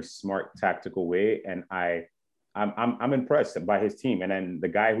very smart tactical way. And I'm impressed by his team. And then the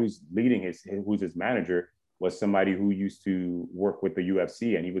guy who's leading who's his manager was somebody who used to work with the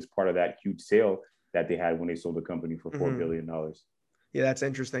UFC, and he was part of that huge sale that they had when they sold the company for mhm. $4 billion. Yeah, that's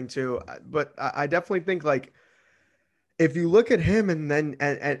interesting too. But I definitely think like if you look at him and then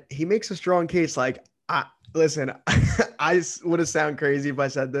and he makes a strong case. Like, I listen, I would have sound crazy if I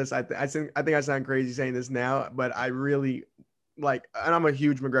said this. I think I sound crazy saying this now, but I really like, and I'm a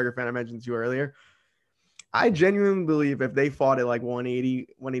huge McGregor fan. I mentioned to you earlier. I genuinely believe if they fought at like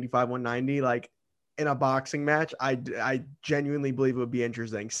 180, 185, 190, like in a boxing match, I genuinely believe it would be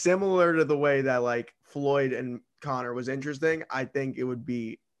interesting. Similar to the way that like Floyd and Connor was interesting, I think it would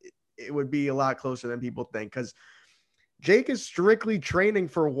be a lot closer than people think because Jake is strictly training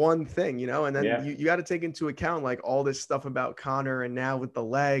for one thing, and then Yeah. you got to take into account like all this stuff about Connor and now with the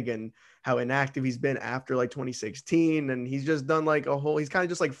leg and how inactive he's been after like 2016. And he's just done like he's kind of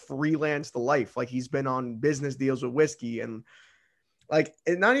just like freelanced the life. Like he's been on business deals with whiskey and like,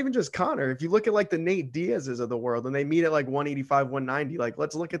 and not even just Connor. If you look at like the Nate Diaz's of the world and they meet at like 185, 190, like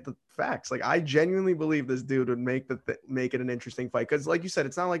let's look at the facts. Like I genuinely believe this dude would make it an interesting fight. Cause like you said,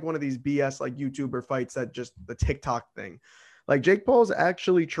 it's not like one of these BS like YouTuber fights that just the TikTok thing. Like Jake Paul's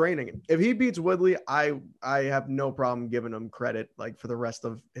actually training. If he beats Woodley, I have no problem giving him credit like for the rest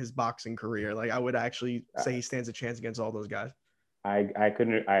of his boxing career. Like I would actually say he stands a chance against all those guys. I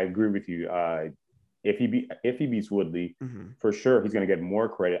agree with you. If he beats Woodley, Mm-hmm. for sure he's going to get more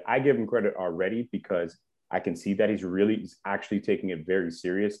credit. I give him credit already because I can see that he's actually taking it very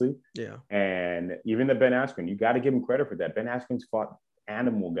seriously. Yeah. And even the Ben Askren, you got to give him credit for that. Ben Askren's fought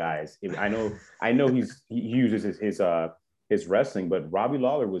animal guys. I know he uses his wrestling, but Robbie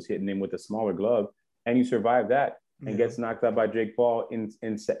Lawler was hitting him with a smaller glove, and he survived that and Yeah. gets knocked out by Jake Paul in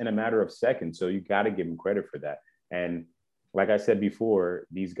a matter of seconds. So you got to give him credit for that. And like I said before,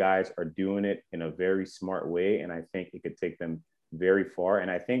 these guys are doing it in a very smart way, and I think it could take them very far. And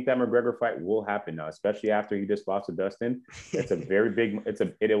I think that McGregor fight will happen now, especially after he just lost to Dustin. It's a very big.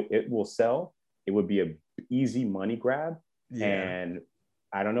 It will sell. It would be a easy money grab, Yeah. and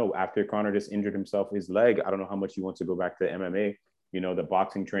I don't know. After Conor just injured himself, his leg, I don't know how much he wants to go back to MMA. The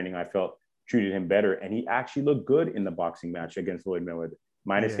boxing training I felt treated him better, and he actually looked good in the boxing match against Floyd Mayweather,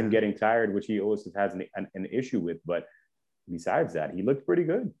 minus him Yeah. getting tired, which he always has an issue with, but besides that, he looked pretty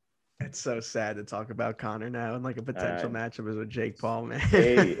good. It's so sad to talk about Connor now and like a Uh, potential matchup is with Jake Paul, man.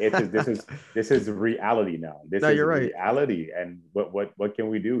 hey, this is reality now. This No, is you're right. reality, and what can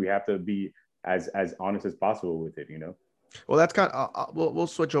we do? We have to be as honest as possible with it. Well, that's kind of we'll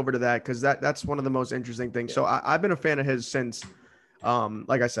switch over to that because that's one of the most interesting things. Yeah, So I've been a fan of his since,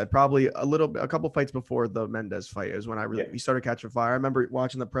 like I said, probably a couple fights before the Mendez fight is when I really yeah, we started catching fire. I remember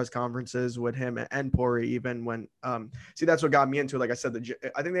watching the press conferences with him and Poirier even when see that's what got me into it. Like I said,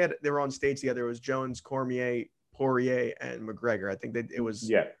 I think they were on stage together. It was Jones, Cormier, Poirier, and McGregor. I think it was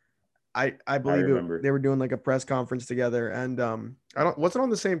yeah. I I believe remember. they were doing like a press conference together and I don't wasn't on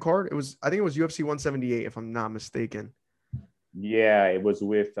the same card. It was I think it was UFC 178 if I'm not mistaken. Yeah, it was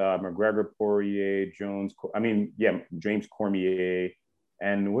with McGregor, Poirier, Jones. I mean, yeah, James Cormier.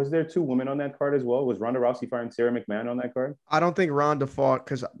 And was there two women on that card as well? Was Ronda Rousey fighting Sarah McMahon on that card? I don't think Ronda fought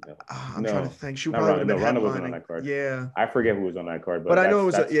because No, I'm trying to no, think. She not probably would Ronda. have No, been Ronda wasn't on headlining. that card. Yeah, I forget who was on that card, but but I know that's it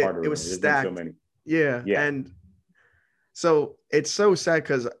was that's yeah, hard to it was remember. There's been so stacked. many. Yeah, Yeah, and so it's so sad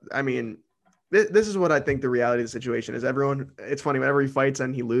because I mean, this is what I think the reality of the situation is. Everyone, it's funny whenever he fights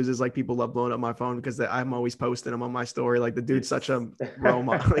and he loses, like people love blowing up my phone because I'm always posting him on my story. Like the dude's such it's a role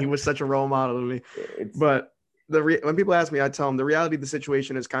model. He was such a role model to me. it's But when people ask me, I tell them the reality of the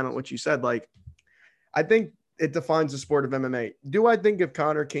situation is kind of what you said. Like I think it defines the sport of MMA. Do I think if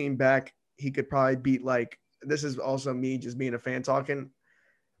Connor came back, he could probably beat like this is also me just being a fan talking.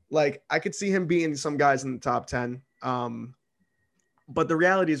 Like I could see him beating some guys in the top 10. But the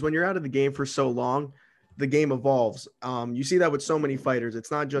reality is when you're out of the game for so long, the game evolves. You see that with so many fighters.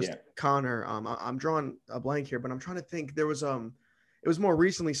 It's not just yeah. Connor. I'm drawing a blank here, but I'm trying to think. There was it was more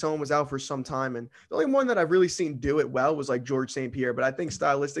recently someone was out for some time, and the only one that I've really seen do it well was like George St. Pierre. But I think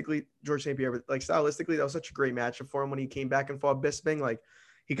stylistically, George St. Pierre, like stylistically, that was such a great matchup for him when he came back and fought Bisping. Like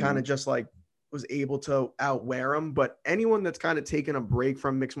he kind of Mhm. just like was able to outwear him. But anyone that's kind of taken a break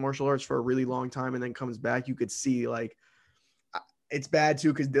from mixed martial arts for a really long time and then comes back, you could see like it's bad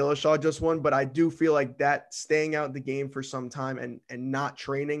too because Dillashaw just won, but I do feel like that staying out the game for some time and not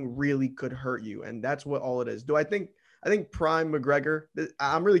training really could hurt you, and that's what all it is. I think Prime McGregor.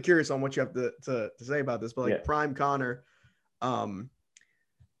 I'm really curious on what you have to say about this, but Yeah. like Prime Connor, um,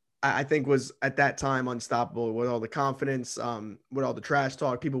 I think was at that time unstoppable with all the confidence, with all the trash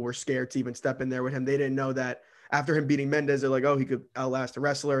talk. People were scared to even step in there with him. They didn't know that after him beating Mendez, they're like, oh, he could outlast a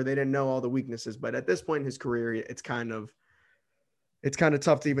wrestler. They didn't know all the weaknesses, but at this point in his career, it's kind of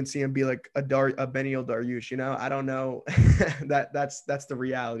tough to even see him be like a Benio Dariush, you know. I don't know. That's the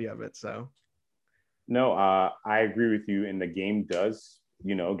reality of it. So No, I agree with you. And the game does,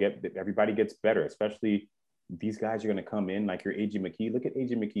 get everybody gets better, especially these guys are going to come in like your AJ McKee. Look at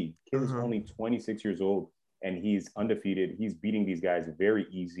AJ McKee. Kid is uh-huh. only 26 years old and he's undefeated. He's beating these guys very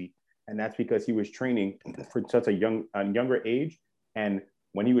easy. And that's because he was training for such a younger age. And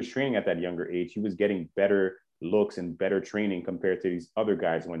when he was training at that younger age, he was getting better looks and better training compared to these other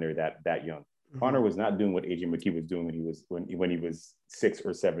guys when they're that young. Uh-huh. Connor was not doing what AJ McKee was doing when he was 6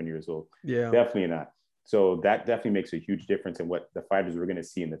 or 7 years old. Yeah, Definitely not. So that definitely makes a huge difference in what the fighters we're going to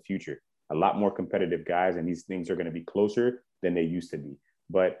see in the future. A lot more competitive guys, and these things are going to be closer than they used to be.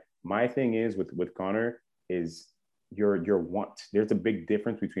 But my thing is with Connor is your want. There's a big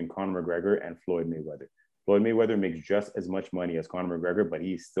difference between Conor McGregor and Floyd Mayweather. Floyd Mayweather makes just as much money as Conor McGregor, but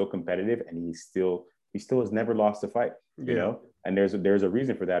he's still competitive and he still has never lost a fight. yeah, And there's a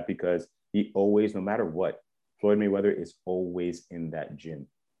reason for that because he always, no matter what, Floyd Mayweather is always in that gym,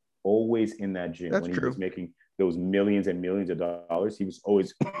 always in that gym. that's When he was true. making those millions and millions of dollars, he was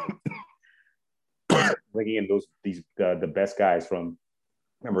always bringing in the best guys from.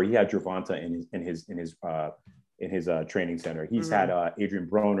 Remember, he had Gervonta in his training center. He's Mm-hmm. had Adrian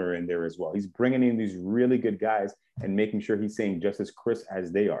Broner in there as well. He's bringing in these really good guys and making sure he's saying just as crisp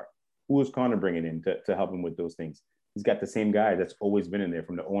as they are. Who is Connor bringing in to help him with those things? He's got the same guy that's always been in there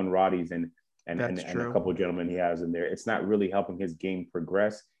from the Owen Roddies That's and a true. couple of gentlemen he has in there. It's not really helping his game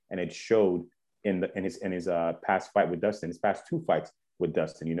progress, and it showed in his past fight with Dustin, his past two fights with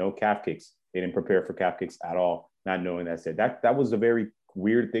Dustin. Calf kicks. They didn't prepare for calf kicks at all, not knowing that's it. That was a very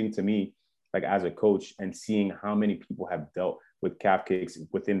weird thing to me, like as a coach, and seeing how many people have dealt with calf kicks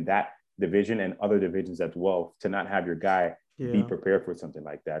within that division and other divisions as well, to not have your guy be Yeah, prepared for something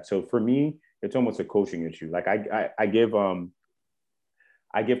like that. So for me, it's almost a coaching issue. Like I give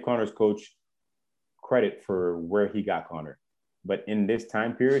Connor's coach credit for where he got Connor. But in this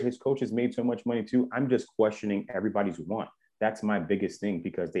time period, his coach has made so much money too. I'm just questioning everybody's want. That's my biggest thing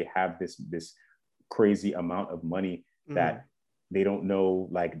because they have this crazy amount of money mm-hmm. that they don't know.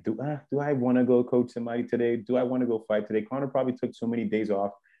 Like, do I want to go coach somebody today? Do I want to go fight today? Connor probably took so many days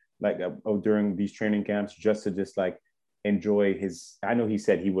off, like during these training camps, just to just like enjoy his. I know he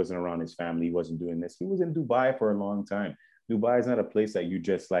said he wasn't around his family, he wasn't doing this. He was in Dubai for a long time. Dubai is not a place that you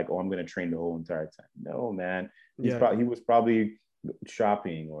just like, oh, I'm going to train the whole entire time. No, man. Yeah. He was probably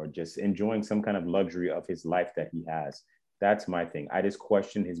shopping or just enjoying some kind of luxury of his life that he has. That's my thing. I just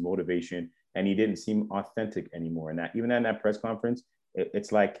questioned his motivation, and he didn't seem authentic anymore. And that even at that press conference,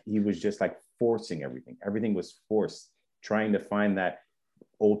 it's like he was just like forcing everything. Everything was forced, trying to find that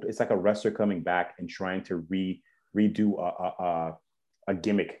old. It's like a wrestler coming back and trying to redo a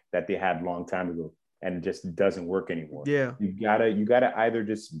gimmick that they had a long time ago, and it just doesn't work anymore. Yeah. You gotta either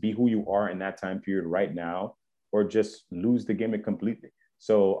just be who you are in that time period right now, or just lose the gimmick completely.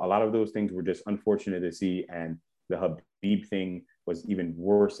 So a lot of those things were just unfortunate to see, and the Habib thing was even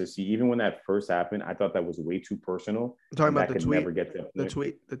worse to see. Even when that first happened, I thought that was way too personal. I'm talking about that the could tweet. Never get to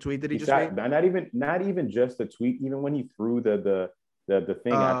The tweet that he just made. made. Not even just the tweet. Even when he threw the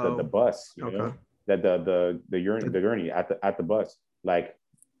thing at the bus, you know, that the gurney at the bus, like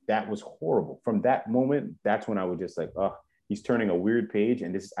that was horrible. From that moment, that's when I was just like, oh, he's turning a weird page,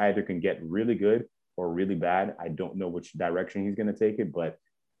 and this either can get really good or really bad. I don't know which direction he's going to take it, but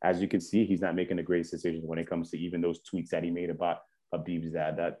as you can see, he's not making the greatest decisions when it comes to even those tweets that he made about Habib's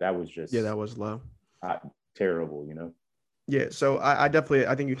dad. That was just that was low, terrible, you know. Yeah, so I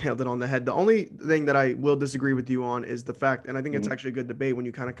definitely think you nailed it on the head. The only thing that I will disagree with you on is the fact, and I think it's actually a good debate when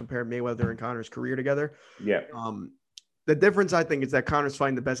you kind of compare Mayweather and Conor's career together. Yeah. The difference, I think, is that Conor's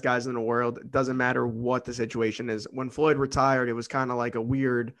fighting the best guys in the world. It doesn't matter what the situation is. When Floyd retired, it was kind of like a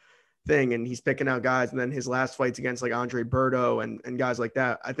weird thing, and he's picking out guys. And then his last fights against like Andre Berto and guys like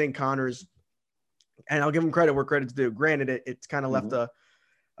that. I think Conor's, and I'll give him credit where credit's due. Granted, it's kind of left a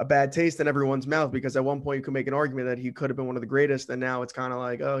bad taste in everyone's mouth, because at one point you could make an argument that he could have been one of the greatest, and now it's kind of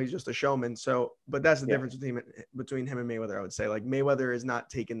like, oh, he's just a showman. So, but that's the difference between him and Mayweather. I would say, like, Mayweather is not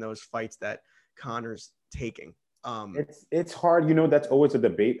taking those fights that Conor's taking. It's hard, you know. That's always a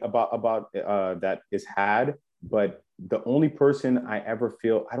debate about that is had, but the only person I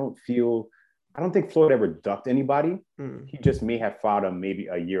don't think Floyd ever ducked anybody. He just may have fought him maybe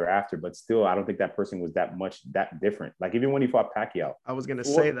a year after, but still, I don't think that person was that different. Like even when he fought Pacquiao, I was gonna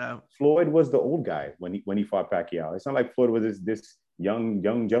say that Floyd was the old guy when he fought Pacquiao. It's not like Floyd was this young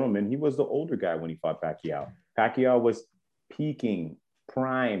gentleman. He was the older guy when he fought Pacquiao. Pacquiao was peaking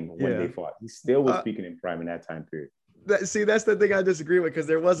prime when they fought. He still was peaking in prime in that time period. That's the thing I disagree with, because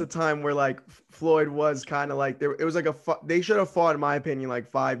there was a time where like Floyd was kind of like it was like they should have fought, in my opinion, like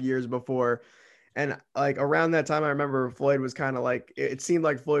 5 years before. And like around that time, I remember Floyd was kind of like, it seemed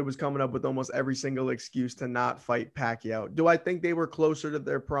like Floyd was coming up with almost every single excuse to not fight Pacquiao. Do I think they were closer to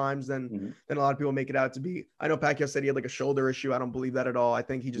their primes than a lot of people make it out to be? I know Pacquiao said he had like a shoulder issue. I don't believe that at all. I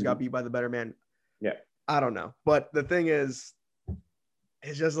think he just got beat by the better man. Yeah. I don't know. But the thing is,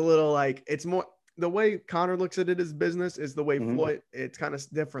 it's just a little like, it's more, the way Conor looks at it as business is the way Floyd, it's kind of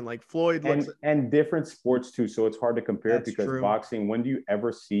different. Like Floyd looks and different sports too. So it's hard to compare, because true. Boxing, when do you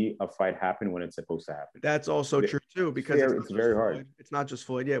ever see a fight happen when it's supposed to happen? That's also true too, because it's very hard. It's not just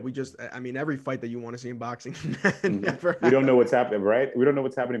Floyd. Yeah. Every fight that you want to see in boxing, we don't know what's happening, right? We don't know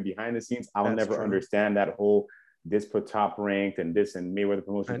what's happening behind the scenes. I'll never understand that whole, this put Top Ranked and this and Mayweather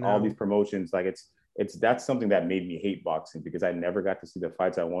promotion, all these promotions. Like that's something that made me hate boxing, because I never got to see the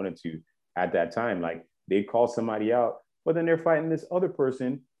fights I wanted to at that time. Like they'd call somebody out, but then they're fighting this other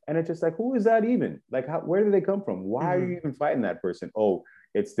person, and it's just like, who is that even? Like, where do they come from? Why are you even fighting that person? Oh,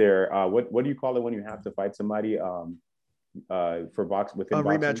 it's their what do you call it when you have to fight somebody for within a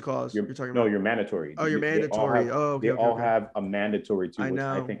boxing? rematch clause. You're talking about? No, you're mandatory. Oh, you're mandatory. They all have a mandatory too. I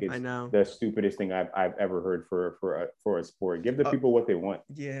know. I think it's the stupidest thing I've ever heard for a sport. Give the people what they want.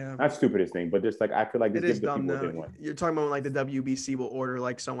 Yeah. Not stupidest thing, but just like, I feel like it just is give the dumb, people what they want. You're talking about like the WBC will order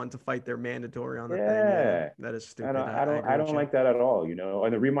like someone to fight their mandatory on the thing. Yeah. That is stupid. I don't like that at all, you know.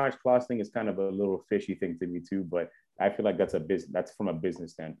 And the rematch clause thing is kind of a little fishy thing to me too, but I feel like that's from a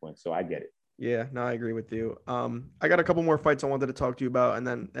business standpoint. So I get it. Yeah, no, I agree with you. I got a couple more fights I wanted to talk to you about, and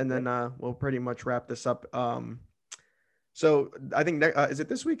then we'll pretty much wrap this up. So I think is it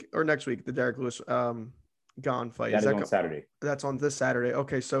this week or next week, the Derek Lewis Gane fight? That is on Saturday. That's on this Saturday.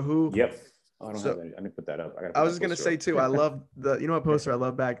 Okay, so who? Yep. I didn't put that up. I was just gonna say too. I love what poster I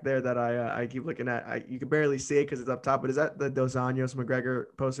love back there that I keep looking at. You can barely see it because it's up top, but is that the Dos Anjos McGregor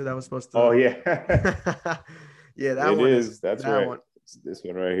poster that was supposed to? Oh yeah. Yeah, that one is. That's right. One. This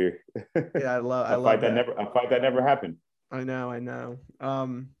one right here. Yeah, I love a fight that never happened. I know.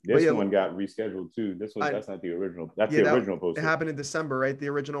 This one got rescheduled too. That's not the original. That's the original poster. It happened in December, right? The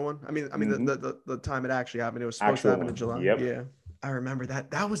original one. I mean, the time it actually happened. It was supposed to happen in July. Yep. Yeah, I remember that.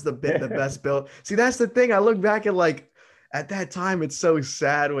 That was the best build. See, that's the thing. I look back at like at that time, it's so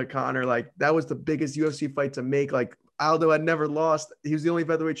sad with Conor. Like that was the biggest UFC fight to make. Like Aldo had never lost. He was the only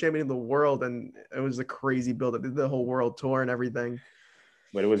featherweight champion in the world, and it was a crazy build. It did the whole world tour and everything.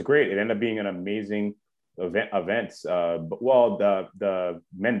 But it was great. It ended up being an amazing events. The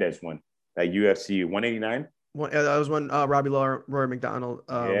Mendez one, that UFC 189. That was when Robbie Lawler, Rory McDonald.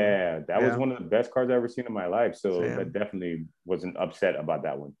 That was one of the best cards I've ever seen in my life. So Same. that definitely wasn't upset about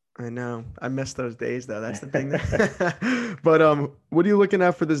that one. I know. I miss those days though. That's the thing. But what are you looking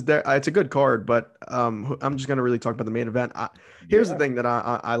at for this? It's a good card, but I'm just gonna really talk about the main event. Here's the thing that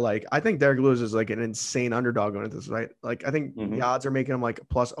I like. I think Derek Lewis is like an insane underdog going into this, right? Like I think the odds are making him like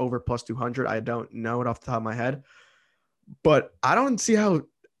over plus 200. I don't know it off the top of my head, but I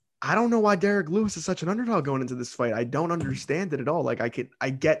don't know why Derek Lewis is such an underdog going into this fight. I don't understand it at all. Like I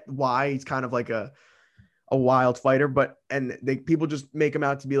get why he's kind of like a wild fighter, but people just make him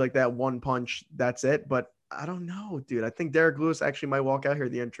out to be like that one punch, that's it. But I don't know, dude. I think Derek Lewis actually might walk out here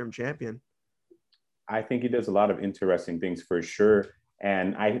the interim champion. I think he does a lot of interesting things for sure.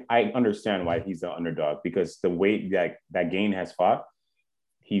 And I understand why he's the underdog, because the way that Gane has fought,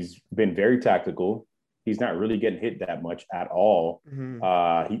 he's been very tactical. He's not really getting hit that much at all.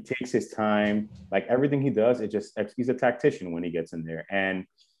 He takes his time. Like everything he does, he's a tactician when he gets in there. And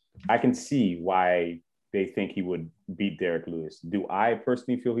I can see why they think he would beat Derek Lewis. Do I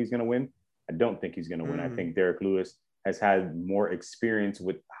personally feel he's going to win? I don't think he's going to win. I think Derek Lewis has had more experience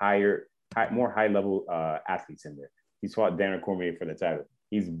with more high-level athletes in there. He's fought Daniel Cormier for the title.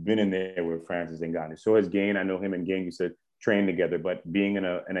 He's been in there with Francis Ngannou. So has Gane. I know him and Gane used to train together, but being in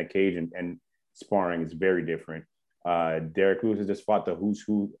a cage and sparring is very different. Derek Lewis has just fought the who's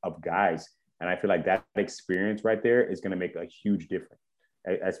who of guys. And I feel like that experience right there is going to make a huge difference,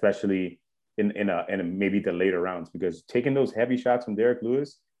 especially in maybe the later rounds, because taking those heavy shots from Derek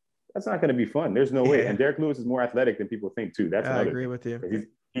Lewis, that's not going to be fun. There's no way. And Derek Lewis is more athletic than people think too. That's I agree with you.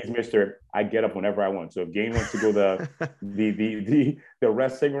 He's Mr. I get up whenever I want. So if Gane wants to go the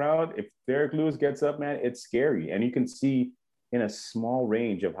wrestling route, if Derek Lewis gets up, man, it's scary. And you can see in a small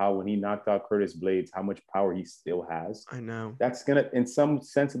range of how when he knocked out Curtis Blades, how much power he still has. I know. That's going to, in some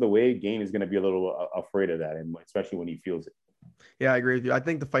sense of the way, Gane is going to be a little afraid of that, and especially when he feels it. Yeah, I agree with you. I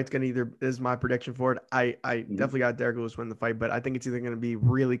think the fight's going to is my prediction for it. I definitely got Derek Lewis win the fight, but I think it's either going to be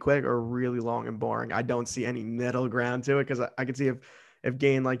really quick or really long and boring. I don't see any middle ground to it, because I could see if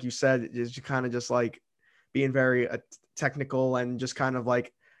Gane, like you said, is kind of just like being very technical and just kind of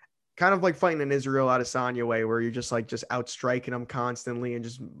like fighting an Israel Adesanya way, where you're just out striking him constantly and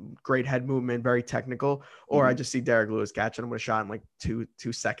just great head movement, very technical. Or I just see Derek Lewis catching him with a shot in like two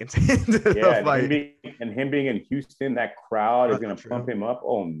seconds into the fight. And him being in Houston, that crowd is going to pump him up.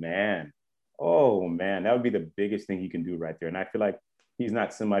 Oh man, that would be the biggest thing he can do right there. And I feel like he's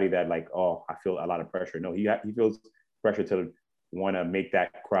not somebody that like, oh, I feel a lot of pressure. No, he feels pressure to want to make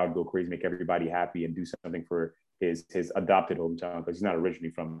that crowd go crazy, make everybody happy, and do something for his adopted hometown, because he's not originally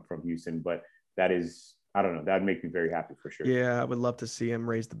from Houston. But that is, I don't know, that would make me very happy for sure. Yeah, I would love to see him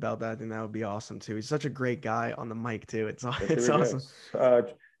raise the belt. I think that would be awesome too. He's such a great guy on the mic too. It's awesome.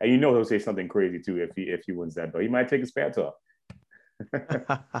 And you know he'll say something crazy too if he wins that belt. He might take his pants off.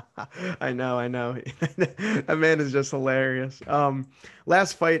 I know. That man is just hilarious.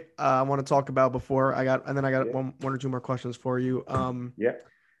 Last fight I want to talk about before I got one or two more questions for you. UFC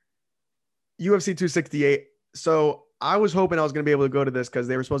 268. So I was hoping I was going to be able to go to this because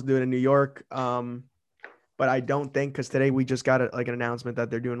they were supposed to do it in New York. But I don't think, because today we just got an announcement that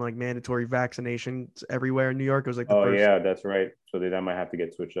they're doing like mandatory vaccinations everywhere in New York. It was like the first. Yeah, that's right. So that might have to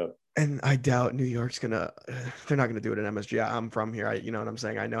get switched up. And I doubt New York's they're not gonna do it at MSG. I'm from here. You know what I'm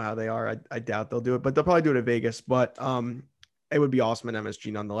saying? I know how they are. I doubt they'll do it, but they'll probably do it at Vegas. But it would be awesome at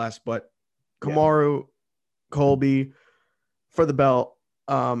MSG nonetheless. But Kamaru, Colby for the belt.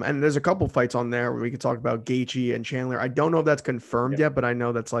 And there's a couple fights on there where we could talk about Gaethje and Chandler. I don't know if that's confirmed yet, but I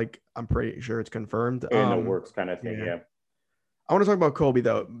know that's I'm pretty sure it's confirmed. In the works kind of thing. Yeah. I want to talk about Colby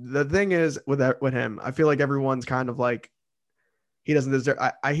though. The thing is with him, I feel like everyone's kind of like, he doesn't deserve.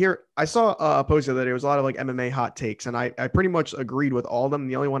 I saw a post the other day. There was a lot of like MMA hot takes, and I pretty much agreed with all of them.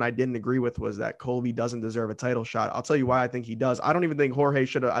 The only one I didn't agree with was that Colby doesn't deserve a title shot. I'll tell you why I think he does. I don't even think Jorge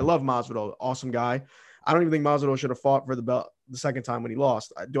should have. I love Masvidal, awesome guy. I don't even think Masvidal should have fought for the belt the second time when he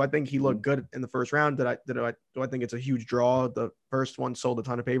lost. Do I think he looked good in the first round? Do I think it's a huge draw? The first one sold a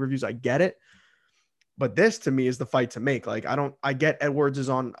ton of pay-per-views. I get it. But this to me is the fight to make. Like, I get Edwards is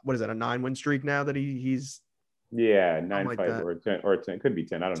on, what is that, a 9-win streak now that he's 9 fight or 10, could be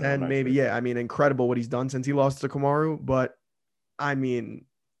 10. I don't know. 10 maybe. Sure. Yeah. I mean, incredible what he's done since he lost to Kamaru. But I mean,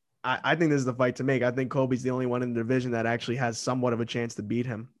 I think this is the fight to make. I think Colby's the only one in the division that actually has somewhat of a chance to beat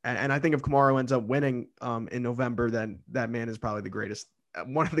him. And I think if Kamaru ends up winning in November, then that man is probably the greatest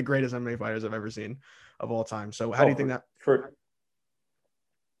one of the greatest MMA fighters I've ever seen of all time. So how do Oh, you think that?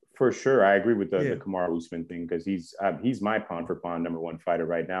 for sure, I agree with the Yeah, Kamaru Usman thing because he's my pound for pound number one fighter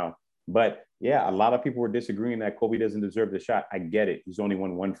right now. But yeah, a lot of people were disagreeing that Colby doesn't deserve the shot. I get it. He's only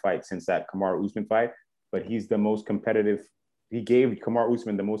won one fight since that Kamaru Usman fight, but he's the most competitive. He gave Kamaru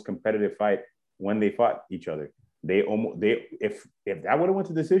Usman the most competitive fight when they fought each other. They if that would have went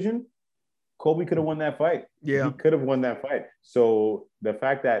to decision, Colby could have won that fight. yeah, He could have won that fight. So the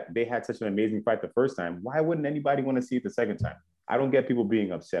fact that they had such an amazing fight the first time, why wouldn't anybody want to see it the second time? I don't get people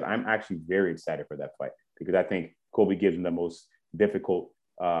being upset. I'm actually very excited for that fight because I think Colby gives him the most difficult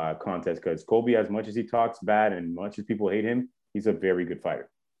contest because Colby, as much as he talks bad and much as people hate him, he's a very good fighter.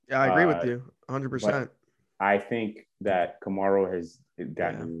 yeah. I agree with Uh, you, but 100%. I think that Kamaru has Yeah,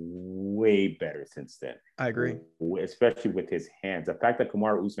 gotten way better since then, I agree. especially with his hands. The fact that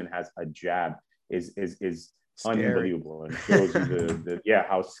Kamaru Usman has a jab is Scary. unbelievable and shows you the yeah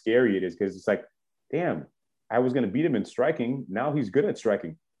how scary it is because it's like, damn, I was gonna beat him in striking. Now he's good at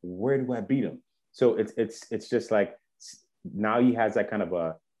striking. Where do I beat him? So it's just like now he has that kind of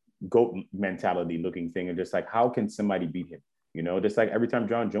a goat mentality looking thing and just like how can somebody beat him? You know, just like every time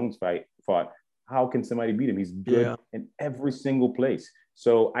John Jones fought, how can somebody beat him? He's good Yeah. in every single place.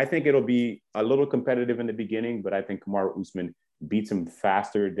 So I think it'll be a little competitive in the beginning, but I think Kamaru Usman beats him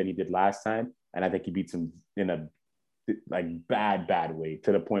faster than he did last time, and I think he beats him in a like bad way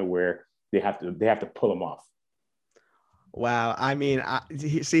to the point where they have to pull him off. Wow. I mean,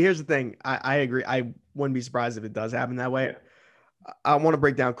 see, here's the thing. I agree. I wouldn't be surprised if it does happen that way. Yeah, I want to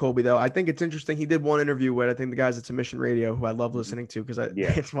break down Colby though. I think it's interesting. He did one interview with I think the guys at Submission Radio, who I love listening to because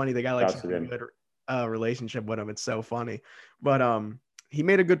yeah. it's funny. They got like Shouts such to a them. good relationship with him. It's so funny. But he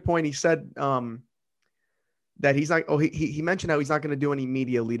made a good point. He said that he's not. Oh, he mentioned how he's not going to do any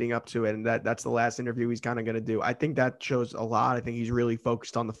media leading up to it, and that's the last interview he's kind of going to do. I think that shows a lot. I think he's really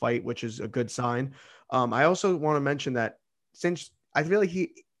focused on the fight, which is a good sign. I also want to mention that since I feel like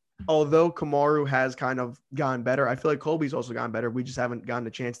although Kamaru has kind of gone better, I feel like Colby's also gone better. We just haven't gotten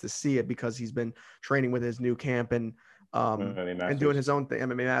a chance to see it because he's been training with his new camp and doing Masters. his own thing,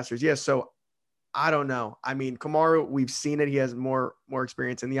 MMA Masters. Yeah, so I don't know. I mean, Kamaru, we've seen it. He has more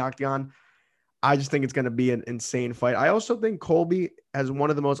experience in the octagon. I just think it's going to be an insane fight. I also think Colby has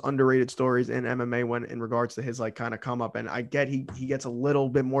one of the most underrated stories in MMA when in regards to his like kind of come up. And I get he gets a little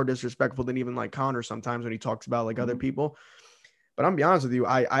bit more disrespectful than even like Connor sometimes when he talks about like other Mm-hmm. people. But I'm be honest with you,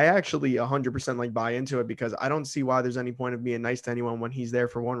 I actually 100% like buy into it because I don't see why there's any point of being nice to anyone when he's there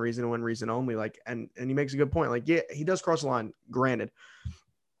for one reason and one reason only. Like, and he makes a good point. Like, yeah, he does cross the line, granted,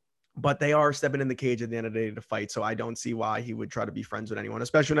 but they are stepping in the cage at the end of the day to fight. So I don't see why he would try to be friends with anyone,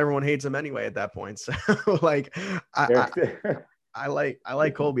 especially when everyone hates him anyway at that point. So like, I, I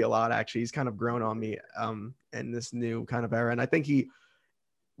like Colby a lot. Actually, he's kind of grown on me in this new kind of era, and I think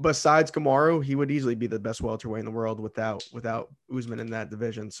besides Kamaru, he would easily be the best welterweight in the world without Usman in that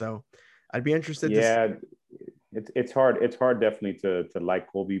division. So I'd be interested to. Yeah, it's hard. It's hard definitely to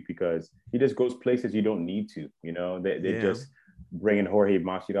like Colby because he just goes places you don't need to. You know, they Yeah, just bringing Jorge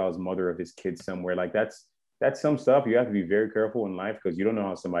Masvidal's mother of his kids somewhere like that's some stuff you have to be very careful in life because you don't know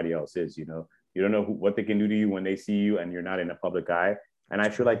how somebody else is. You know, you don't know what they can do to you when they see you and you're not in a public eye. And I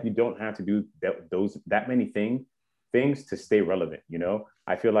feel like you don't have to do that many things to stay relevant. You know,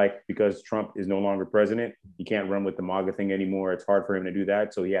 I feel like because Trump is no longer president, he can't run with the MAGA thing anymore. It's hard for him to do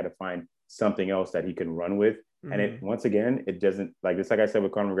that, so he had to find something else that he can run with. And it mm-hmm. once again, it doesn't like it's like I said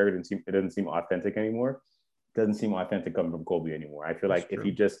with Conor McGregor, it doesn't seem authentic anymore. It doesn't seem authentic coming from Colby anymore. I feel That's like if true.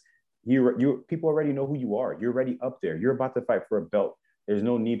 you just you people already know who you are. You're already up there. You're about to fight for a belt. There's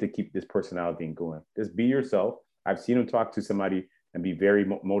no need to keep this personality going. Just be yourself. I've seen him talk to somebody and be very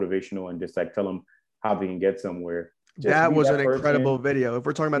motivational and just like tell them how they can get somewhere. Just That be was an that incredible person. video. If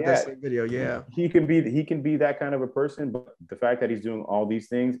we're talking about that Yeah, same video, yeah, he can be that kind of a person, but the fact that he's doing all these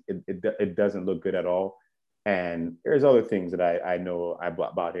things, it doesn't look good at all. And there's other things that I know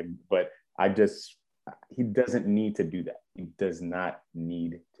about him, but I just he doesn't need to do that. He does not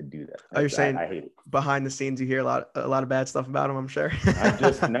need to do that. oh, you're saying I hate it. behind the scenes you hear a lot of bad stuff about him, I'm sure.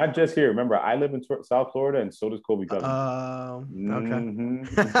 Not just here. Remember, I live in South Florida, and so does Colby Covington.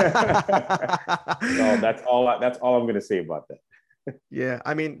 Okay. Mm-hmm. That's all I'm gonna say about that. Yeah,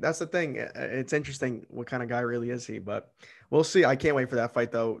 I mean that's the thing. It's interesting what kind of guy really is he, but we'll see. I can't wait for that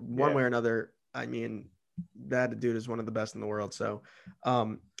fight though. One Yeah, way or another. I mean, that dude is one of the best in the world. So,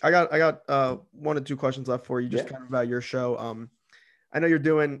 I got one or two questions left for you, just yeah, kind of about your show. I know you're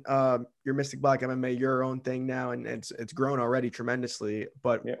doing your Mystic Black MMA, your own thing now, and it's grown already tremendously.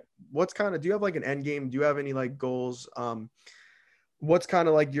 But yeah. do you have like an end game? Do you have any like goals? What's kind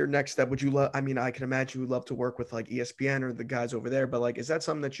of like your next step? Would you love, I mean, I can imagine you would love to work with like ESPN or the guys over there, but like, is that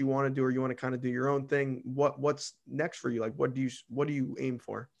something that you want to do, or you want to kind of do your own thing? What's next for you? Like, what do you aim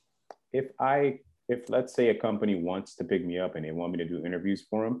for? if I if let's say a company wants to pick me up and they want me to do interviews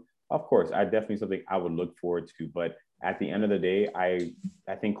for them, of course, I definitely something I would look forward to. But at the end of the day, I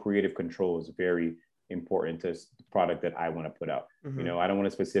think creative control is very important to the product that I want to put out. You Mm-hmm. know, I don't want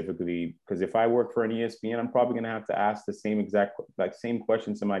to specifically because if I work for an ESPN, I'm probably going to have to ask the same exact like same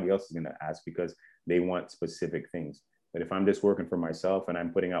question somebody else is going to ask because they want specific things. But if I'm just working for myself and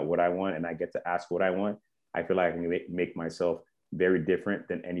I'm putting out what I want and I get to ask what I want, I feel like I can make myself very different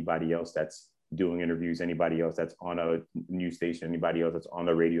than anybody else that's doing interviews, anybody else that's on a news station, anybody else that's on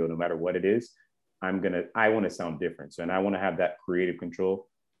the radio, no matter what it is. I want to sound different. So, and I want to have that creative control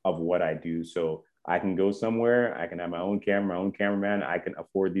of what I do. So I can go somewhere, I can have my own camera, my own cameraman, I can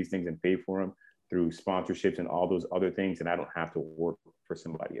afford these things and pay for them through sponsorships and all those other things. And I don't have to work for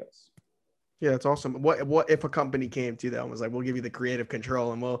somebody else. Yeah, it's awesome. What if a company came to you though and was like, "We'll give you the creative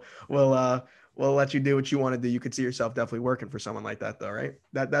control and we'll let you do what you want to do." You could see yourself definitely working for someone like that though, right?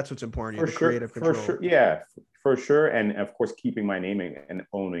 That's what's important, you For the sure, creative for control. sure. Yeah, for sure. And of course, keeping my name and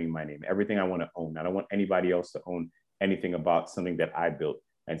owning my name. Everything I want to own. I don't want anybody else to own anything about something that I built.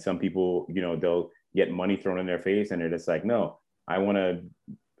 And some people, you know, they'll get money thrown in their face and they're just like, no, I want to,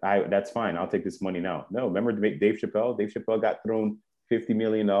 that's fine. I'll take this money now. No, remember Dave Chappelle? Dave Chappelle got thrown $50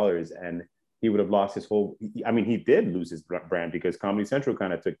 million and he would have lost his whole, I mean, he did lose his brand because Comedy Central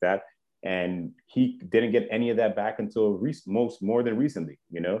kind of took that and he didn't get any of that back until more than recently,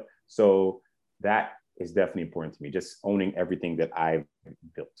 you know? So that is definitely important to me, just owning everything that I've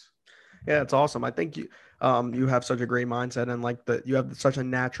built. Yeah, it's awesome. I think you have such a great mindset and like you have such a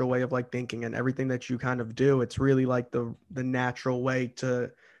natural way of like thinking and everything that you kind of do. It's really like the natural way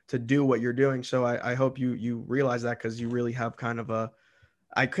to do what you're doing. So I hope you realize that because you really have kind of a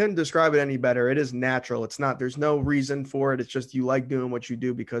I couldn't describe it any better. It is natural. It's not, there's no reason for it. It's just you like doing what you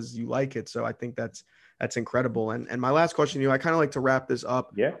do because you like it. So I think that's incredible. And my last question to you, I kind of like to wrap this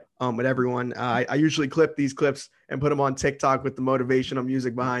up Yeah. with everyone. I usually clip these clips and put them on TikTok with the motivational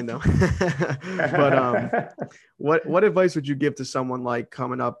music behind them. But what advice would you give to someone like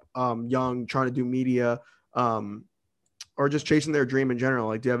coming up young, trying to do media, um, or just chasing their dream in general?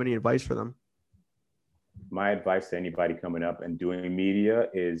 Like, do you have any advice for them? My advice to anybody coming up and doing media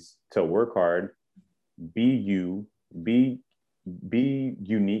is to work hard, be you, be be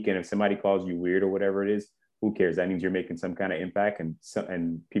unique. And if somebody calls you weird or whatever it is, who cares? That means you're making some kind of impact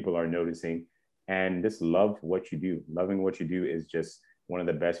and people are noticing. And just love what you do. Loving what you do is just one of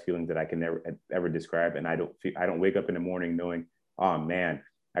the best feelings that I can ever describe. And I don't wake up in the morning knowing, oh man,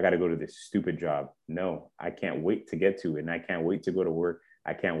 I got to go to this stupid job. No, I can't wait to get to it. And I can't wait to go to work.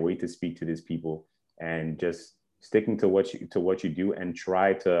 I can't wait to speak to these people and just sticking to what you do and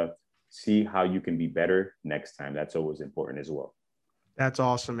try to see how you can be better next time. That's always important as well. That's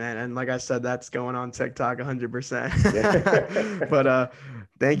awesome, man. And like I said, that's going on TikTok 100%. Yeah. But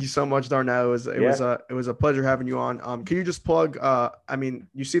thank you so much, Darnell. Yeah. It was a pleasure having you on. Can you just plug I mean,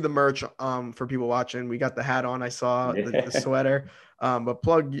 you see the merch for people watching. We got the hat on. I saw the Yeah. sweater. But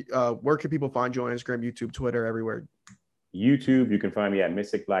plug where can people find you on Instagram, YouTube, Twitter, everywhere? YouTube, you can find me at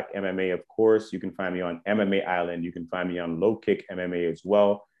Mystic Black MMA, of course. You can find me on MMA Island. You can find me on Low Kick MMA as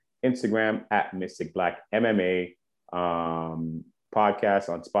well. Instagram at Mystic Black MMA. Podcast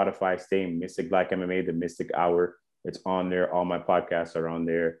on Spotify, staying Mystic Black MMA, the Mystic Hour. It's on there. All my podcasts are on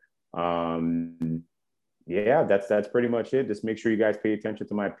there. Yeah, that's pretty much it. Just make sure you guys pay attention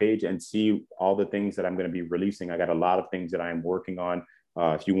to my page and see all the things that I'm going to be releasing. I got a lot of things that I'm working on.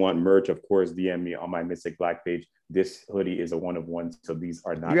 If you want merch, of course, DM me on my Mystic Black page. This hoodie is a one of one, so these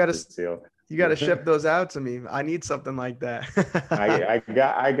are You not gotta for sale. you gotta ship those out to me. I need something like that.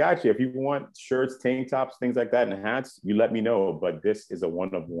 I got you. If you want shirts, tank tops, things like that, and hats, you let me know. But this is a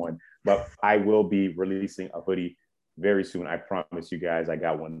one of one. But I will be releasing a hoodie very soon. I promise you guys. I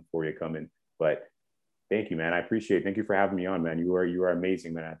got one for you coming. But thank you, man. I appreciate it. Thank you for having me on, man. You are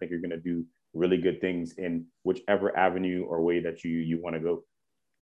amazing, man. I think you're gonna do really good things in whichever avenue or way that you want to go.